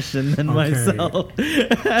Generation than Okay. myself.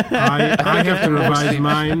 I have to revise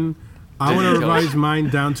mine. I want to revise mine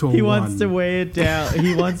down to a 1. He wants to weigh it down.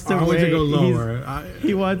 He wants to I want weigh. to go he's- lower.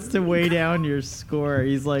 He wants to weigh down your score.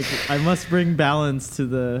 He's like, I must bring balance to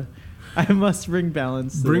the. I must bring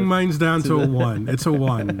balance. To Bring the, mine down to a the- 1. It's a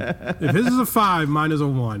 1. If his is a 5, mine is a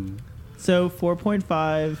 1. So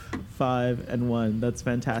 4.5, 5, and 1. That's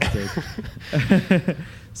fantastic.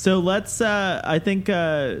 So let's. I think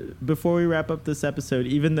before we wrap up this episode,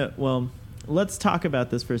 let's talk about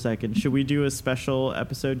this for a second. Should we do a special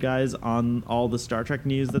episode, guys, on all the Star Trek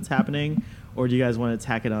news that's happening, or do you guys want to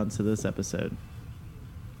tack it on to this episode?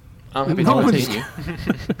 I'm happy No to one's-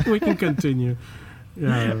 continue. We can continue.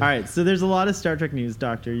 Yeah. All right. So there's a lot of Star Trek news,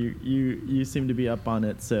 Doctor. You seem to be up on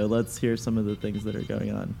it. So let's hear some of the things that are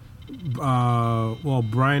going on. Well,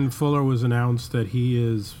 Brian Fuller was announced that he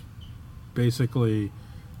is basically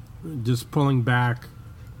just pulling back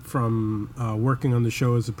from working on the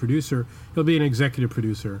show as a producer. He'll be an executive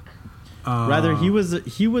producer. Rather, he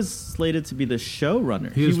was slated to be the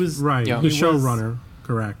showrunner. He was right. Yeah. The he was- showrunner,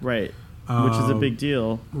 correct. right, which is a big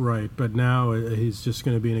deal. Right, but now he's just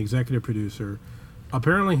going to be an executive producer.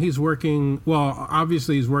 Apparently, he's working. Well,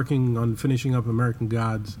 obviously, he's working on finishing up American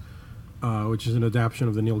Gods, which is an adaptation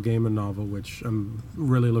of the Neil Gaiman novel, which I'm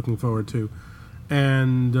really looking forward to.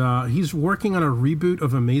 And he's working on a reboot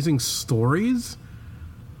of Amazing Stories.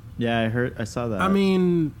 Yeah, I saw that. I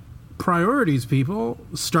mean, priorities, people.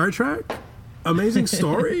 Star Trek, Amazing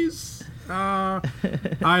Stories.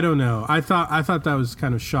 I don't know. I thought that was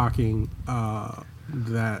kind of shocking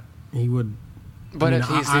that he would. But I mean, at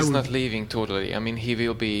least I he's would- not leaving totally. I mean, he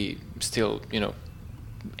will be still,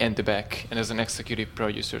 in the back and as an executive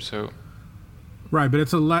producer. So Right, but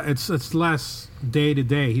it's it's less day to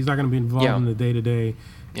day. He's not going to be involved Yeah. in the day to day.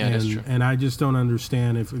 Yeah, that's true. And I just don't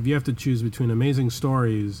understand if you have to choose between Amazing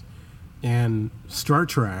Stories and Star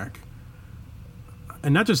Trek,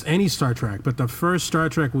 and not just any Star Trek, but the first Star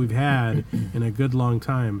Trek we've had in a good long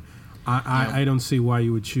time. I don't see why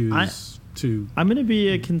you would choose to. I'm going to be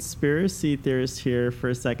a conspiracy theorist here for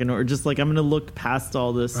a second, or just like I'm going to look past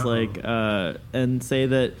all this, and say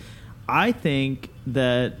that I think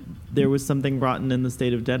that there was something rotten in the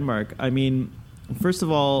state of Denmark. I mean, first of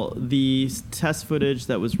all, the test footage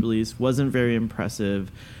that was released wasn't very impressive.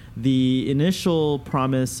 The initial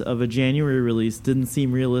promise of a January release didn't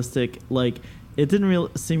seem realistic. Like, it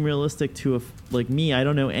didn't seem realistic to like me. I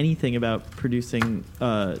don't know anything about producing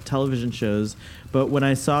television shows, but when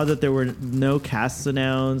I saw that there were no casts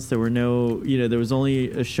announced, there were no, there was only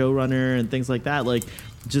a showrunner and things like that, like,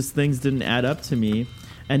 just things didn't add up to me.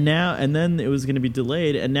 And then it was going to be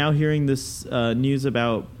delayed. And now hearing this news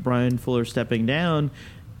about Brian Fuller stepping down,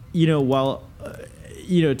 while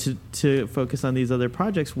to focus on these other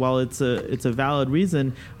projects, while it's a valid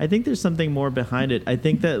reason, I think there's something more behind it. I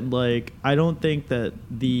think that I don't think that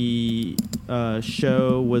the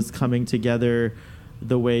show was coming together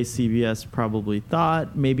the way CBS probably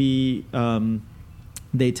thought. Maybe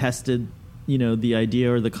they tested the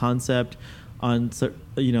idea or the concept on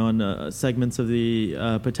segments of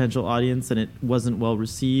the potential audience, and it wasn't well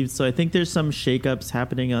received. So I think there's some shakeups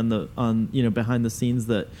happening on behind the scenes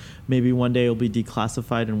that maybe one day will be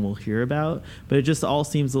declassified and we'll hear about. But it just all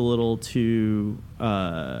seems a little too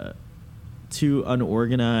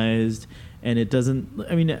unorganized, and it doesn't.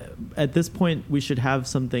 I mean, at this point, we should have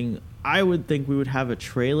something. I would think we would have a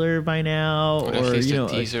trailer by now, or at least a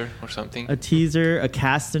teaser or something. A teaser, a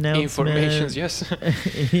cast announcement. Informations, yes.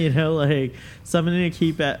 Like something to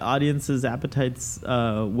keep audiences' appetites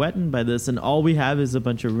whetted by this. And all we have is a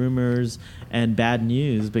bunch of rumors and bad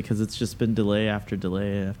news because it's just been delay after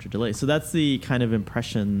delay after delay. So that's the kind of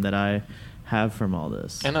impression that I have from all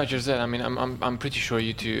this. And not just that. I mean, I'm pretty sure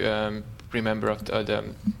you two remember of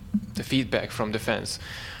the feedback from the fans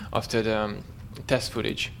after the test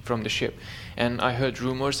footage from the ship, and I heard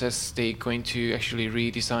rumors as they going to actually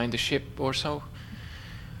redesign the ship or so.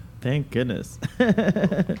 Thank goodness.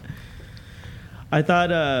 I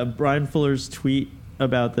thought Brian Fuller's tweet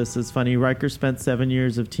about this is funny. Riker spent 7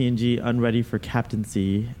 years of TNG unready for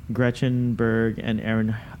captaincy. Gretchen Berg and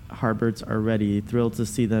Aaron Harberts are ready. Thrilled to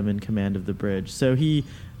see them in command of the bridge. So he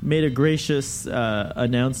made a gracious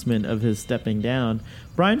announcement of his stepping down.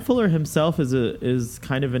 Brian Fuller himself is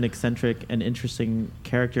kind of an eccentric and interesting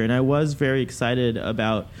character, and I was very excited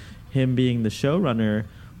about him being the showrunner.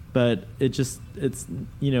 But it's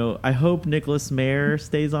I hope Nicholas Mayer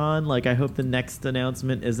stays on. Like, I hope the next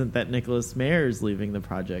announcement isn't that Nicholas Mayer is leaving the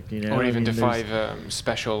project. Or even the 5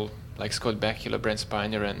 special, like Scott Bakula, Brent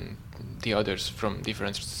Spiner, and the others from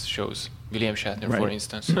different shows. William Shatner, right. For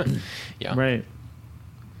instance. Yeah. Right.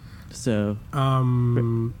 So.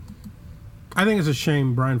 I think it's a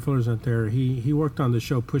shame Brian Fuller's not there. He worked on the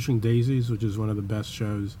show Pushing Daisies, which is one of the best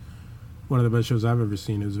shows I've ever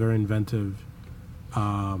seen. It was very inventive,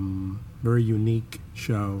 very unique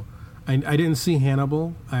show. I didn't see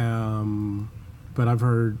Hannibal, but I've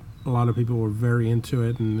heard a lot of people were very into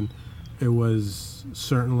it, and it was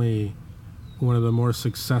certainly one of the more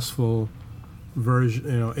successful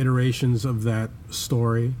iterations of that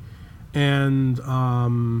story. And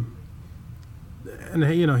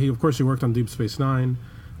he of course he worked on Deep Space Nine,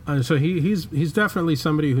 so he's definitely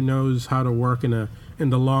somebody who knows how to work in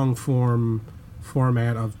the long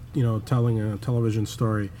format of telling a television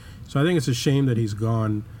story. So I think it's a shame that he's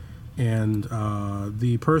gone, and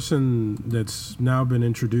the person that's now been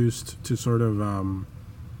introduced to sort of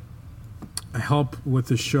help with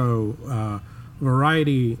the show,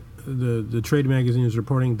 Variety, the trade magazine is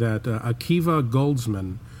reporting that Akiva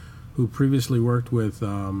Goldsman, who previously worked with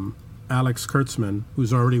Alex Kurtzman,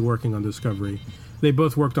 who's already working on Discovery. They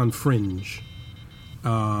both worked on Fringe.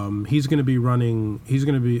 Goldsman is going to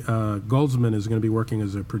be working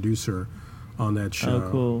as a producer on that show. Oh,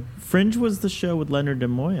 cool. Fringe was the show with Leonard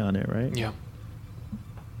Nimoy on it, right? Yeah.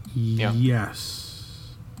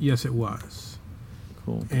 Yes, it was.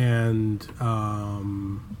 Cool. And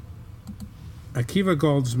Akiva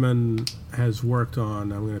Goldsman has worked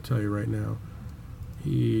on, I'm going to tell you right now,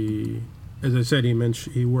 as I said,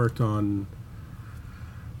 he worked on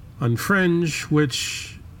Fringe,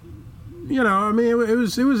 which,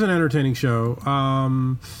 it was an entertaining show.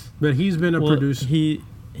 But he's been a producer. He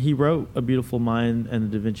wrote A Beautiful Mind and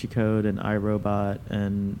The Da Vinci Code and I, Robot,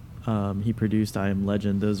 and he produced I Am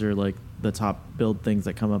Legend. Those are like the top billed things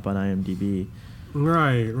that come up on IMDb.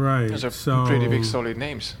 Right. Those are pretty big, solid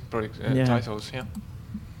names, titles, yeah.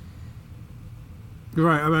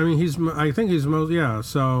 Right. I mean, I think he's most. Yeah.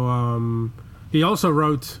 So he also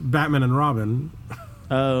wrote Batman and Robin.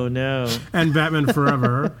 Oh no. And Batman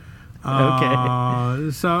Forever.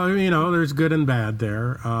 Okay. So there's good and bad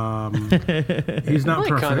there. He's not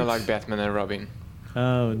perfect. I kind of like Batman and Robin.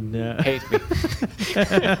 Oh no. Hate me.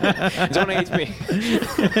 Don't hate me.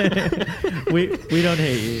 We don't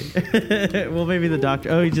hate you. Well, maybe the doctor.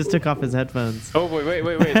 Oh, he just took off his headphones. Oh wait.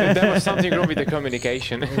 There was something wrong with the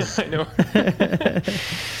communication. I know.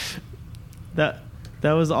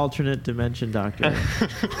 That was alternate dimension, Doctor.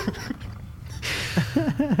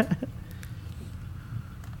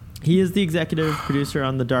 He is the executive producer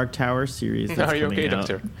on the Dark Tower series. That's Are you okay, out.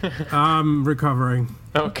 Doctor? I'm recovering.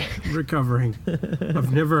 Okay. Recovering.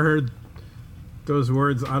 I've never heard those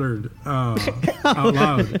words uttered out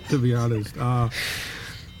loud, to be honest.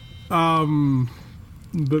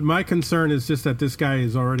 But my concern is just that this guy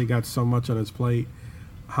has already got so much on his plate.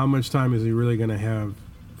 How much time is he really going to have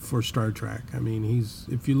for Star Trek? I mean,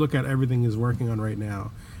 if you look at everything he's working on right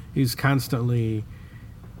now, he's constantly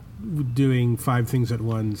doing 5 things at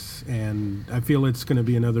once, and I feel it's going to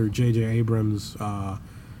be another J.J. Abrams.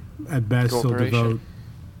 At best, he'll devote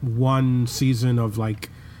 1 season of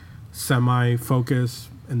like semi-focus,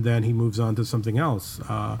 and then he moves on to something else.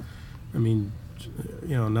 I mean,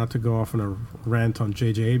 not to go off on a rant on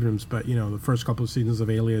J.J. Abrams, but the first couple of seasons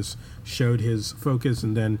of Alias showed his focus,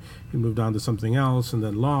 and then he moved on to something else, and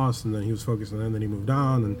then Lost, and then he was focused, and then he moved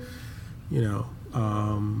on, and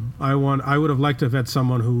I would have liked to have had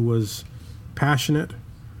someone who was passionate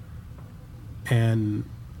and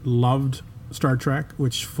loved Star Trek,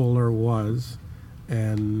 which Fuller was,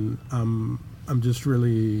 and I'm just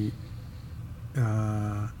really,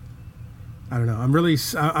 I don't know.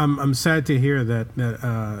 I'm sad to hear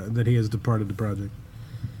that he has departed the project.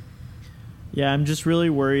 Yeah, I'm just really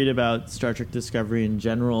worried about Star Trek Discovery in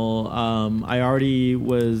general. I already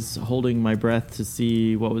was holding my breath to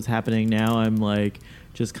see what was happening. Now I'm like,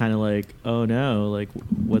 just kind of like, oh no, like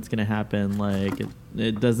what's going to happen? Like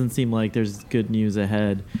it doesn't seem like there's good news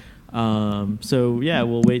ahead. So yeah,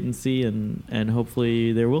 we'll wait and see, and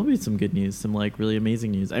hopefully there will be some good news, some like really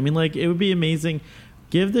amazing news. I mean, like it would be amazing.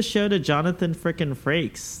 Give the show to Jonathan frickin'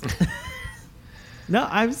 Frakes. No,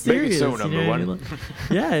 I'm serious. Maybe so, number one.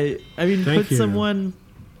 Yeah, I mean, Thank put you. someone.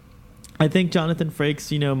 I think Jonathan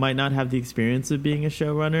Frakes, might not have the experience of being a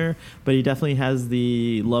showrunner, but he definitely has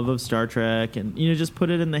the love of Star Trek, and just put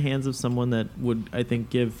it in the hands of someone that would, I think,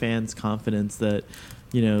 give fans confidence that,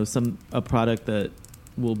 a product that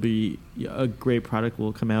will be a great product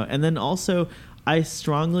will come out, and then also. I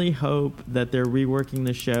strongly hope that they're reworking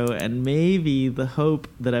the show, and maybe the hope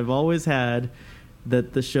that I've always had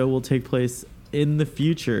that the show will take place in the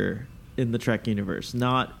future in the Trek universe,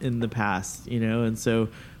 not in the past, and so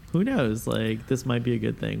who knows, like this might be a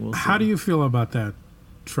good thing. We'll see. How do you feel about that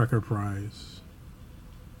Trekker Prize?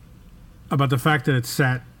 About the fact that it's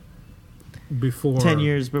set before 10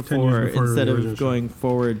 years before instead the of original going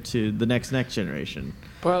forward to the next generation.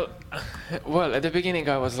 Well, at the beginning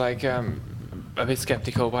I was like a bit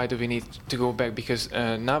skeptical. Why do we need to go back? Because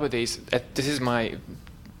nowadays, this is my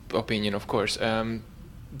opinion, of course. Everyone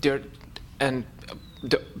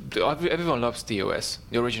loves TOS,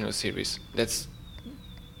 the original series. That's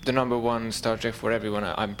the number one Star Trek for everyone.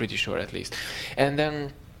 I'm pretty sure, at least. And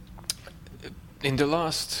then, in the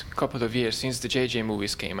last couple of years, since the JJ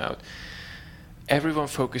movies came out, everyone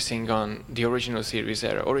focusing on the original series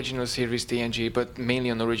era, original series TNG, but mainly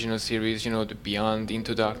on original series, the Beyond,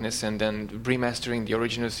 Into Darkness, and then remastering the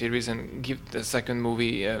original series and give the second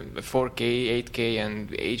movie 4K, 8K, and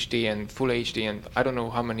HD, and full HD, and I don't know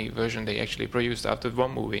how many versions they actually produced after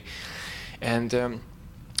one movie. And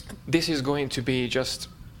this is going to be just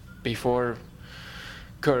before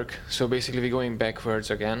Kirk, so basically we're going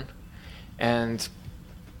backwards again. And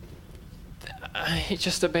it's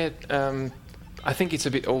just a bit... I think it's a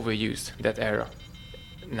bit overused, that era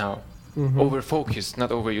now. Mm-hmm. Overfocused, not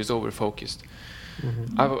overused, overfocused.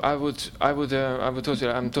 Mm-hmm.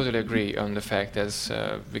 I'm totally agree on the fact that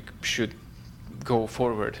we should go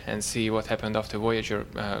forward and see what happened after Voyager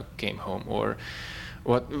came home, or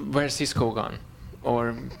where's Cisco gone,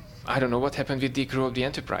 or I don't know what happened with the crew of the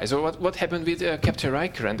Enterprise, or what happened with Captain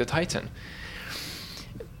Riker and the Titan.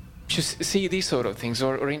 Just see these sort of things,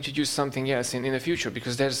 or introduce something else in the future,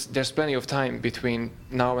 because there's plenty of time between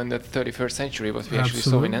now and the 31st century what we actually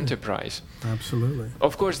saw in Enterprise. Absolutely.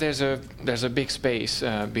 Of course, there's a big space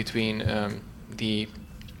between the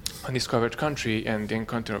undiscovered country and the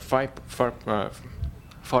encounter of Farpoint.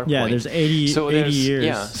 Yeah, there's 80 years.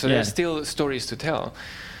 Yeah, so there's still stories to tell.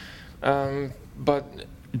 But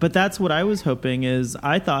that's what I was hoping. Is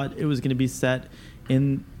I thought it was going to be set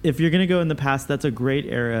in. If you're going to go in the past, that's a great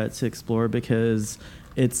era to explore because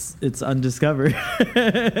it's undiscovered.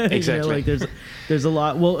 Exactly. Like there's a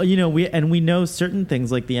lot. Well, we know certain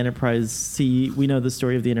things like the Enterprise C. We know the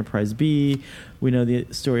story of the Enterprise B. We know the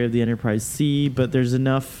story of the Enterprise C. But there's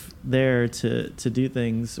enough there to do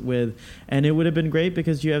things with, and it would have been great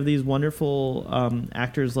because you have these wonderful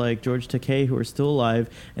actors like George Takei who are still alive,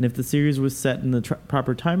 and if the series was set in the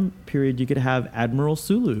proper time period, you could have Admiral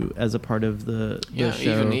Sulu as a part of the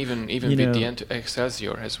show. even with the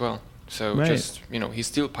Excelsior as well. So right. Just he's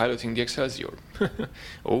still piloting the Excelsior.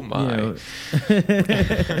 Oh my!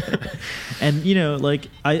 And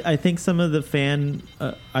I think some of the fan.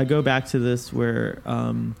 I go back to this where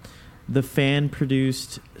the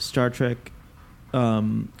fan-produced Star Trek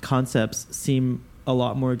concepts seem a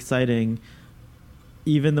lot more exciting,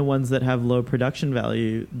 even the ones that have low production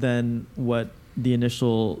value, than what the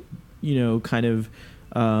initial, kind of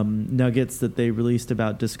nuggets that they released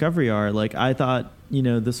about Discovery are. Like, I thought,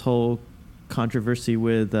 this whole controversy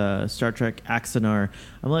with Star Trek Axanar,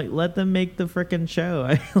 I'm like, let them make the frickin'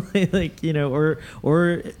 show.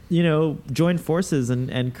 Or join forces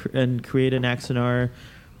and create an Axanar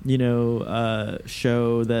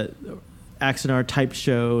show, that Axanar type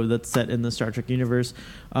show that's set in the Star Trek universe.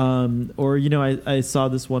 I saw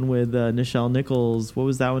this one with Nichelle Nichols. What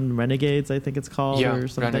was that one? Renegades, I think it's called, or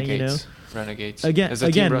something. Renegades. Again, as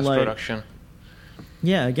a Team Rush production.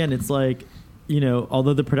 Yeah, again, it's like,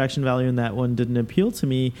 although the production value in that one didn't appeal to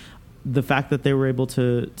me, the fact that they were able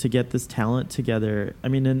to get this talent together. I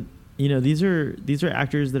mean, and these are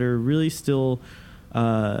actors that are really still.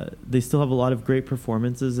 They still have a lot of great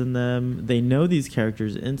performances in them. They know these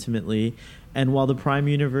characters intimately, and while the Prime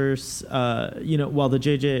universe, while the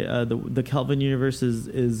the Kelvin universe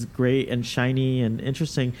is great and shiny and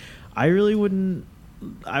interesting, I really wouldn't.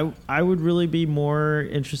 I would really be more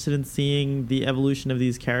interested in seeing the evolution of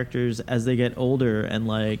these characters as they get older and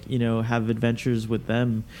have adventures with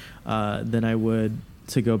them than I would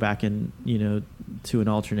to go back and to an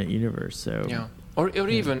alternate universe. So yeah. Or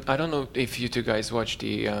even, I don't know if you two guys watch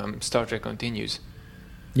the Star Trek Continues.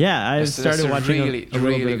 Yeah, I started watching really, a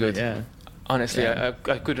really bit good. Of it, yeah. Honestly, Yeah.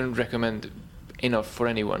 I couldn't recommend enough for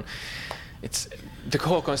anyone. It's the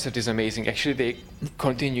whole concept is amazing. Actually, they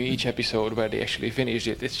continue each episode where they actually finish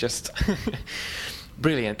it. It's just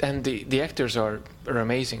brilliant, and the actors are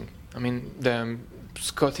amazing. I mean, the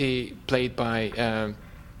Scotty played by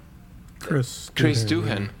Chris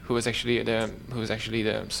Doohan, who was actually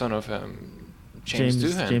the son of James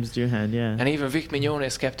Doohan. James Doohan, yeah. And even Vic Mignogna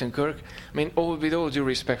as Captain Kirk. I mean, with all due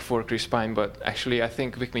respect for Chris Pine, but actually I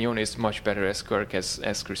think Vic Mignogna is much better as Kirk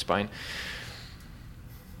as Chris Pine.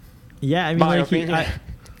 Yeah, I mean, My opinion.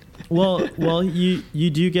 well, you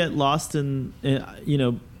do get lost in,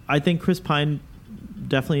 I think Chris Pine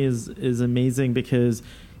definitely is amazing because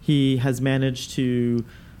he has managed to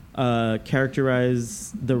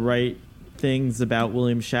characterize the right things about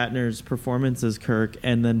William Shatner's performance as Kirk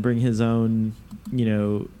and then bring his own,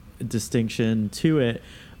 distinction to it.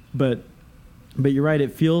 But you're right,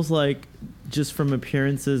 it feels like just from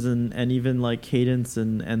appearances and even like cadence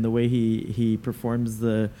and the way he performs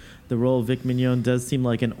the role of Vic Mignogna does seem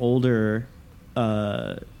like an older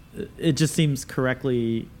it just seems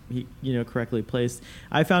correctly placed.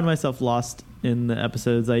 I found myself lost in the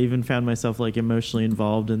episodes. I even found myself emotionally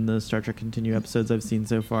involved in the Star Trek Continue episodes I've seen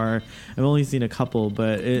so far. I've only seen a couple,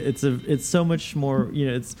 but it's so much more.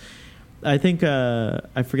 It's. I think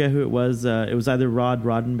I forget who it was. It was either Rod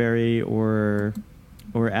Roddenberry or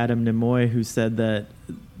Adam Nimoy who said that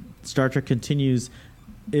Star Trek Continues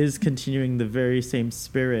is continuing the very same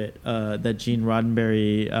spirit that Gene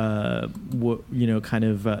Roddenberry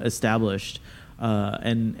established.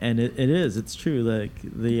 And it is. It's true. Like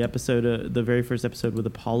the episode, the very first episode with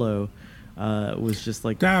Apollo, was just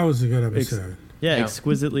like that was a good episode.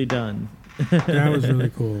 Exquisitely done. That was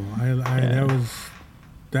really cool.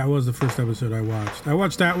 That was the first episode I watched. I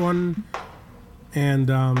watched that one, and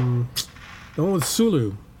the one with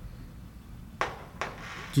Sulu.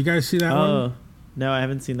 Did you guys see that one? No, I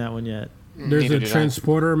haven't seen that one yet. There's a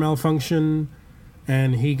transporter malfunction,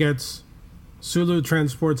 and Sulu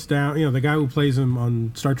transports down, the guy who plays him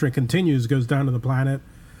on Star Trek Continues goes down to the planet,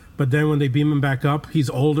 but then when they beam him back up, he's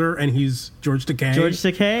older and he's George Takei. George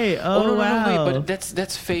Takei. Oh, wow. No, wait, but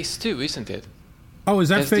that's phase 2, isn't it? Oh, is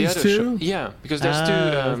that phase 2? Yeah, because there's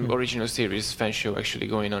two original series fan show actually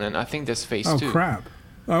going on, and I think that's phase 2. Oh, crap.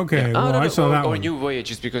 Okay, yeah. well, I saw that one. Or New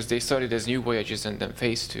Voyages, because they started as New Voyages and then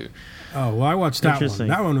phase 2. Oh, well, I watched that one.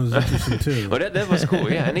 That one was interesting, too. Well, that was cool,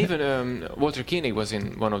 yeah. And even Walter Koenig was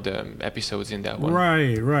in one of the episodes in that one.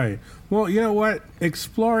 Right. Well, you know what?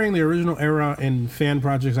 Exploring the original era in fan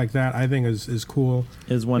projects like that, I think is cool.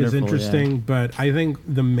 Is wonderful, is interesting, but I think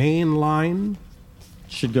the main line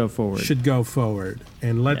should go forward.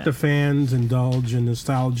 And let the fans indulge in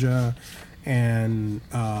nostalgia and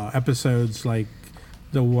episodes like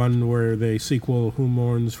the one where they sequel Who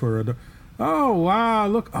Mourns for a... Oh, wow,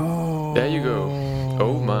 look. Oh. There you go.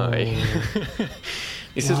 Oh, my.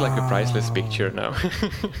 This is like a priceless picture now.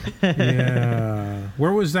 Yeah.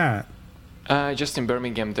 Where was that? Just in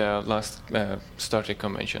Birmingham, the last Star Trek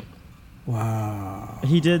convention. Wow.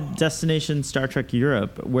 He did Destination Star Trek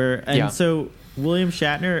Europe, so William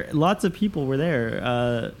Shatner, lots of people were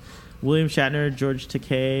there. William Shatner, George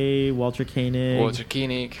Takei, Walter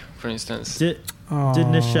Koenig, for instance. Did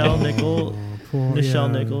Nichelle Nichols?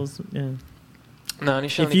 Yeah. No,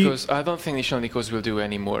 Nichelle Nichols. I don't think Nichelle Nichols will do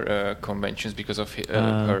any more conventions because of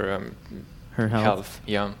her health.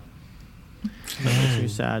 Yeah. That's too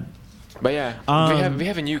sad. But yeah, we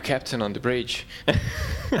have a new captain on the bridge.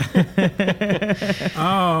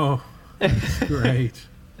 Oh, great.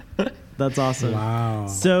 That's awesome. Wow.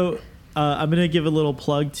 So I'm going to give a little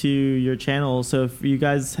plug to your channel. So if you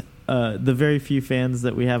guys, the very few fans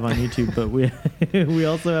that we have on YouTube, but we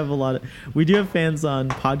also have we do have fans on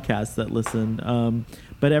podcasts that listen.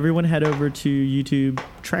 But everyone head over to YouTube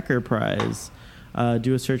Trekker Prize.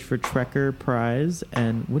 Do a search for Trekker Prize.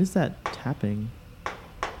 And what is that tapping?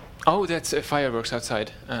 Oh, that's fireworks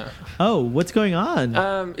outside. What's going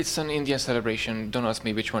on? It's an Indian celebration. Don't ask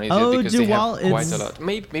me which one is it because they have quite a lot.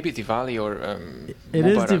 Maybe Diwali or it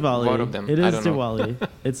is Diwali. One of them. It is I don't Diwali. know.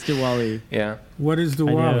 It's Diwali. Yeah. What is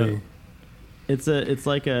Diwali? It's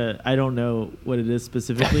like a, I don't know what it is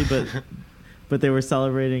specifically, but they were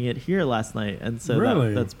celebrating it here last night, and so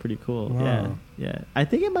Really? that's pretty cool. Wow. Yeah. I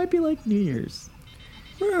think it might be like New Year's.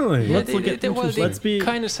 Really? Yeah, Let's look at- let's be-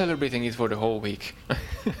 kind of celebrating it for the whole week.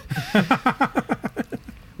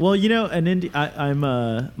 Well, you know,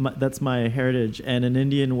 that's my heritage, and an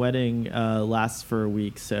Indian wedding lasts for a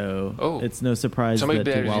week, so it's no surprise So that maybe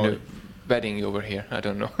there is Diwali. wedding over here. I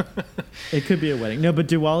don't know. It could be a wedding. No, but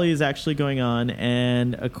Diwali is actually going on,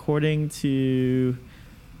 and according to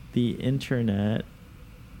the internet,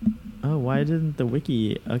 why didn't the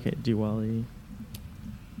wiki? Okay, Diwali.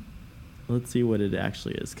 Let's see what it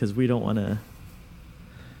actually is, because we don't want to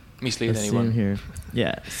Mislead assume anyone. here.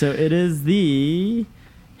 Yeah, so it is the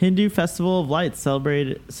Hindu Festival of Lights,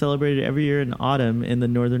 celebrated every year in autumn in the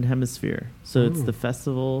Northern Hemisphere. So it's Ooh. the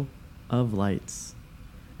Festival of Lights.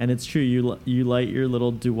 And it's true, you light your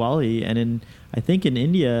little Diwali, and I think in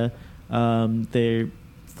India, they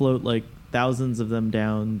float like thousands of them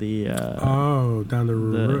down the... down the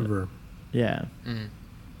river. Yeah. Mm.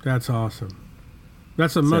 That's awesome.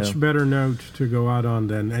 That's a much better note to go out on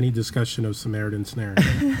than any discussion of Samaritan Snare.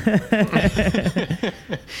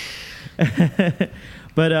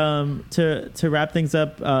 But to wrap things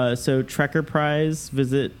up, so Trekker Prize,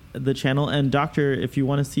 visit the channel. And Doctor, if you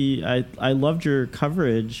want to see, I loved your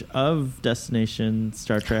coverage of Destination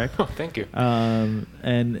Star Trek. Oh, thank you.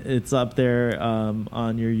 And it's up there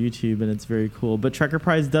on your YouTube, and it's very cool. But Trekker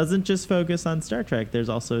Prize doesn't just focus on Star Trek. There's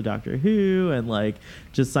also Doctor Who and like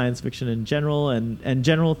just science fiction in general, and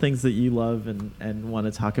general things that you love and want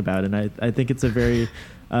to talk about. And I think it's a very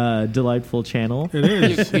delightful channel. It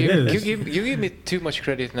is. You give me too much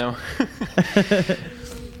credit now.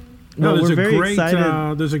 No, Well, there's we're a very great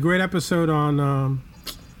excited. there's a great episode on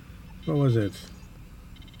what was it?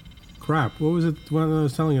 Crap. What was it? What I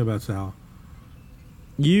was telling you about, Sal?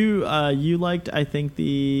 You liked, I think,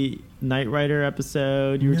 the Knight Rider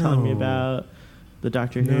episode you were telling me No. about, the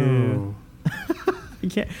Doctor Who.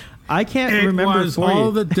 No. I can't It remember was for all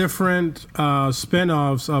you. the different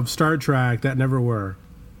spin-offs of Star Trek that never were.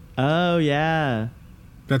 Oh yeah,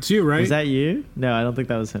 That's you, right? was that you? No, I don't think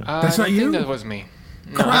that was him. That's I not don't you? think that was me.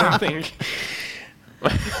 No, I don't think.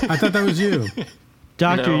 I thought that was you.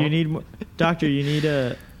 Doctor, No. you need more. Doctor, you need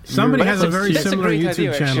a. Somebody your- has a very That's a similar great YouTube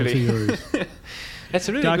idea, channel to actually. yours. That's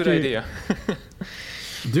a really Doctor- good idea.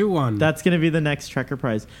 Do one. That's going to be the next Trekker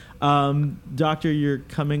Prize. Doctor, you're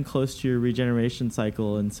coming close to your regeneration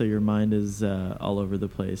cycle, and so your mind is all over the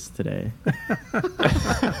place today.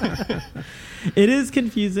 It is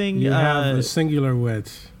confusing. You have a singular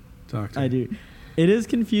wit, Doctor. I do. It is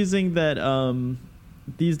confusing that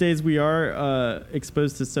these days we are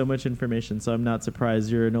exposed to so much information, so I'm not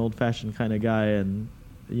surprised you're an old-fashioned kind of guy, and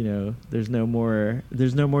you know there's no more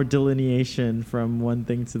delineation from one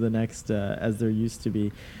thing to the next as there used to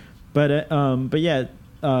be. But yeah,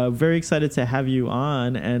 very excited to have you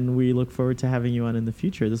on, and we look forward to having you on in the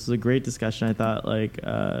future. This was a great discussion. I thought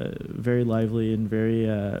very lively and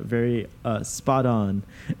very spot on.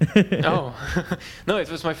 Oh, no! It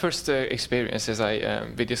was my first experience, as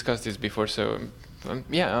we discussed this before. So,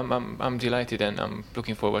 yeah, I'm delighted, and I'm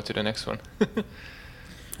looking forward to the next one. All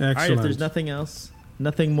right, if Excellent. there's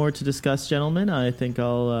nothing more to discuss, gentlemen, I think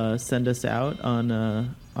I'll send us out on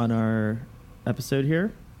our episode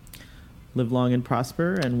here. Live long and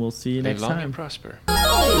prosper, and we'll see you Live next long time. and prosper.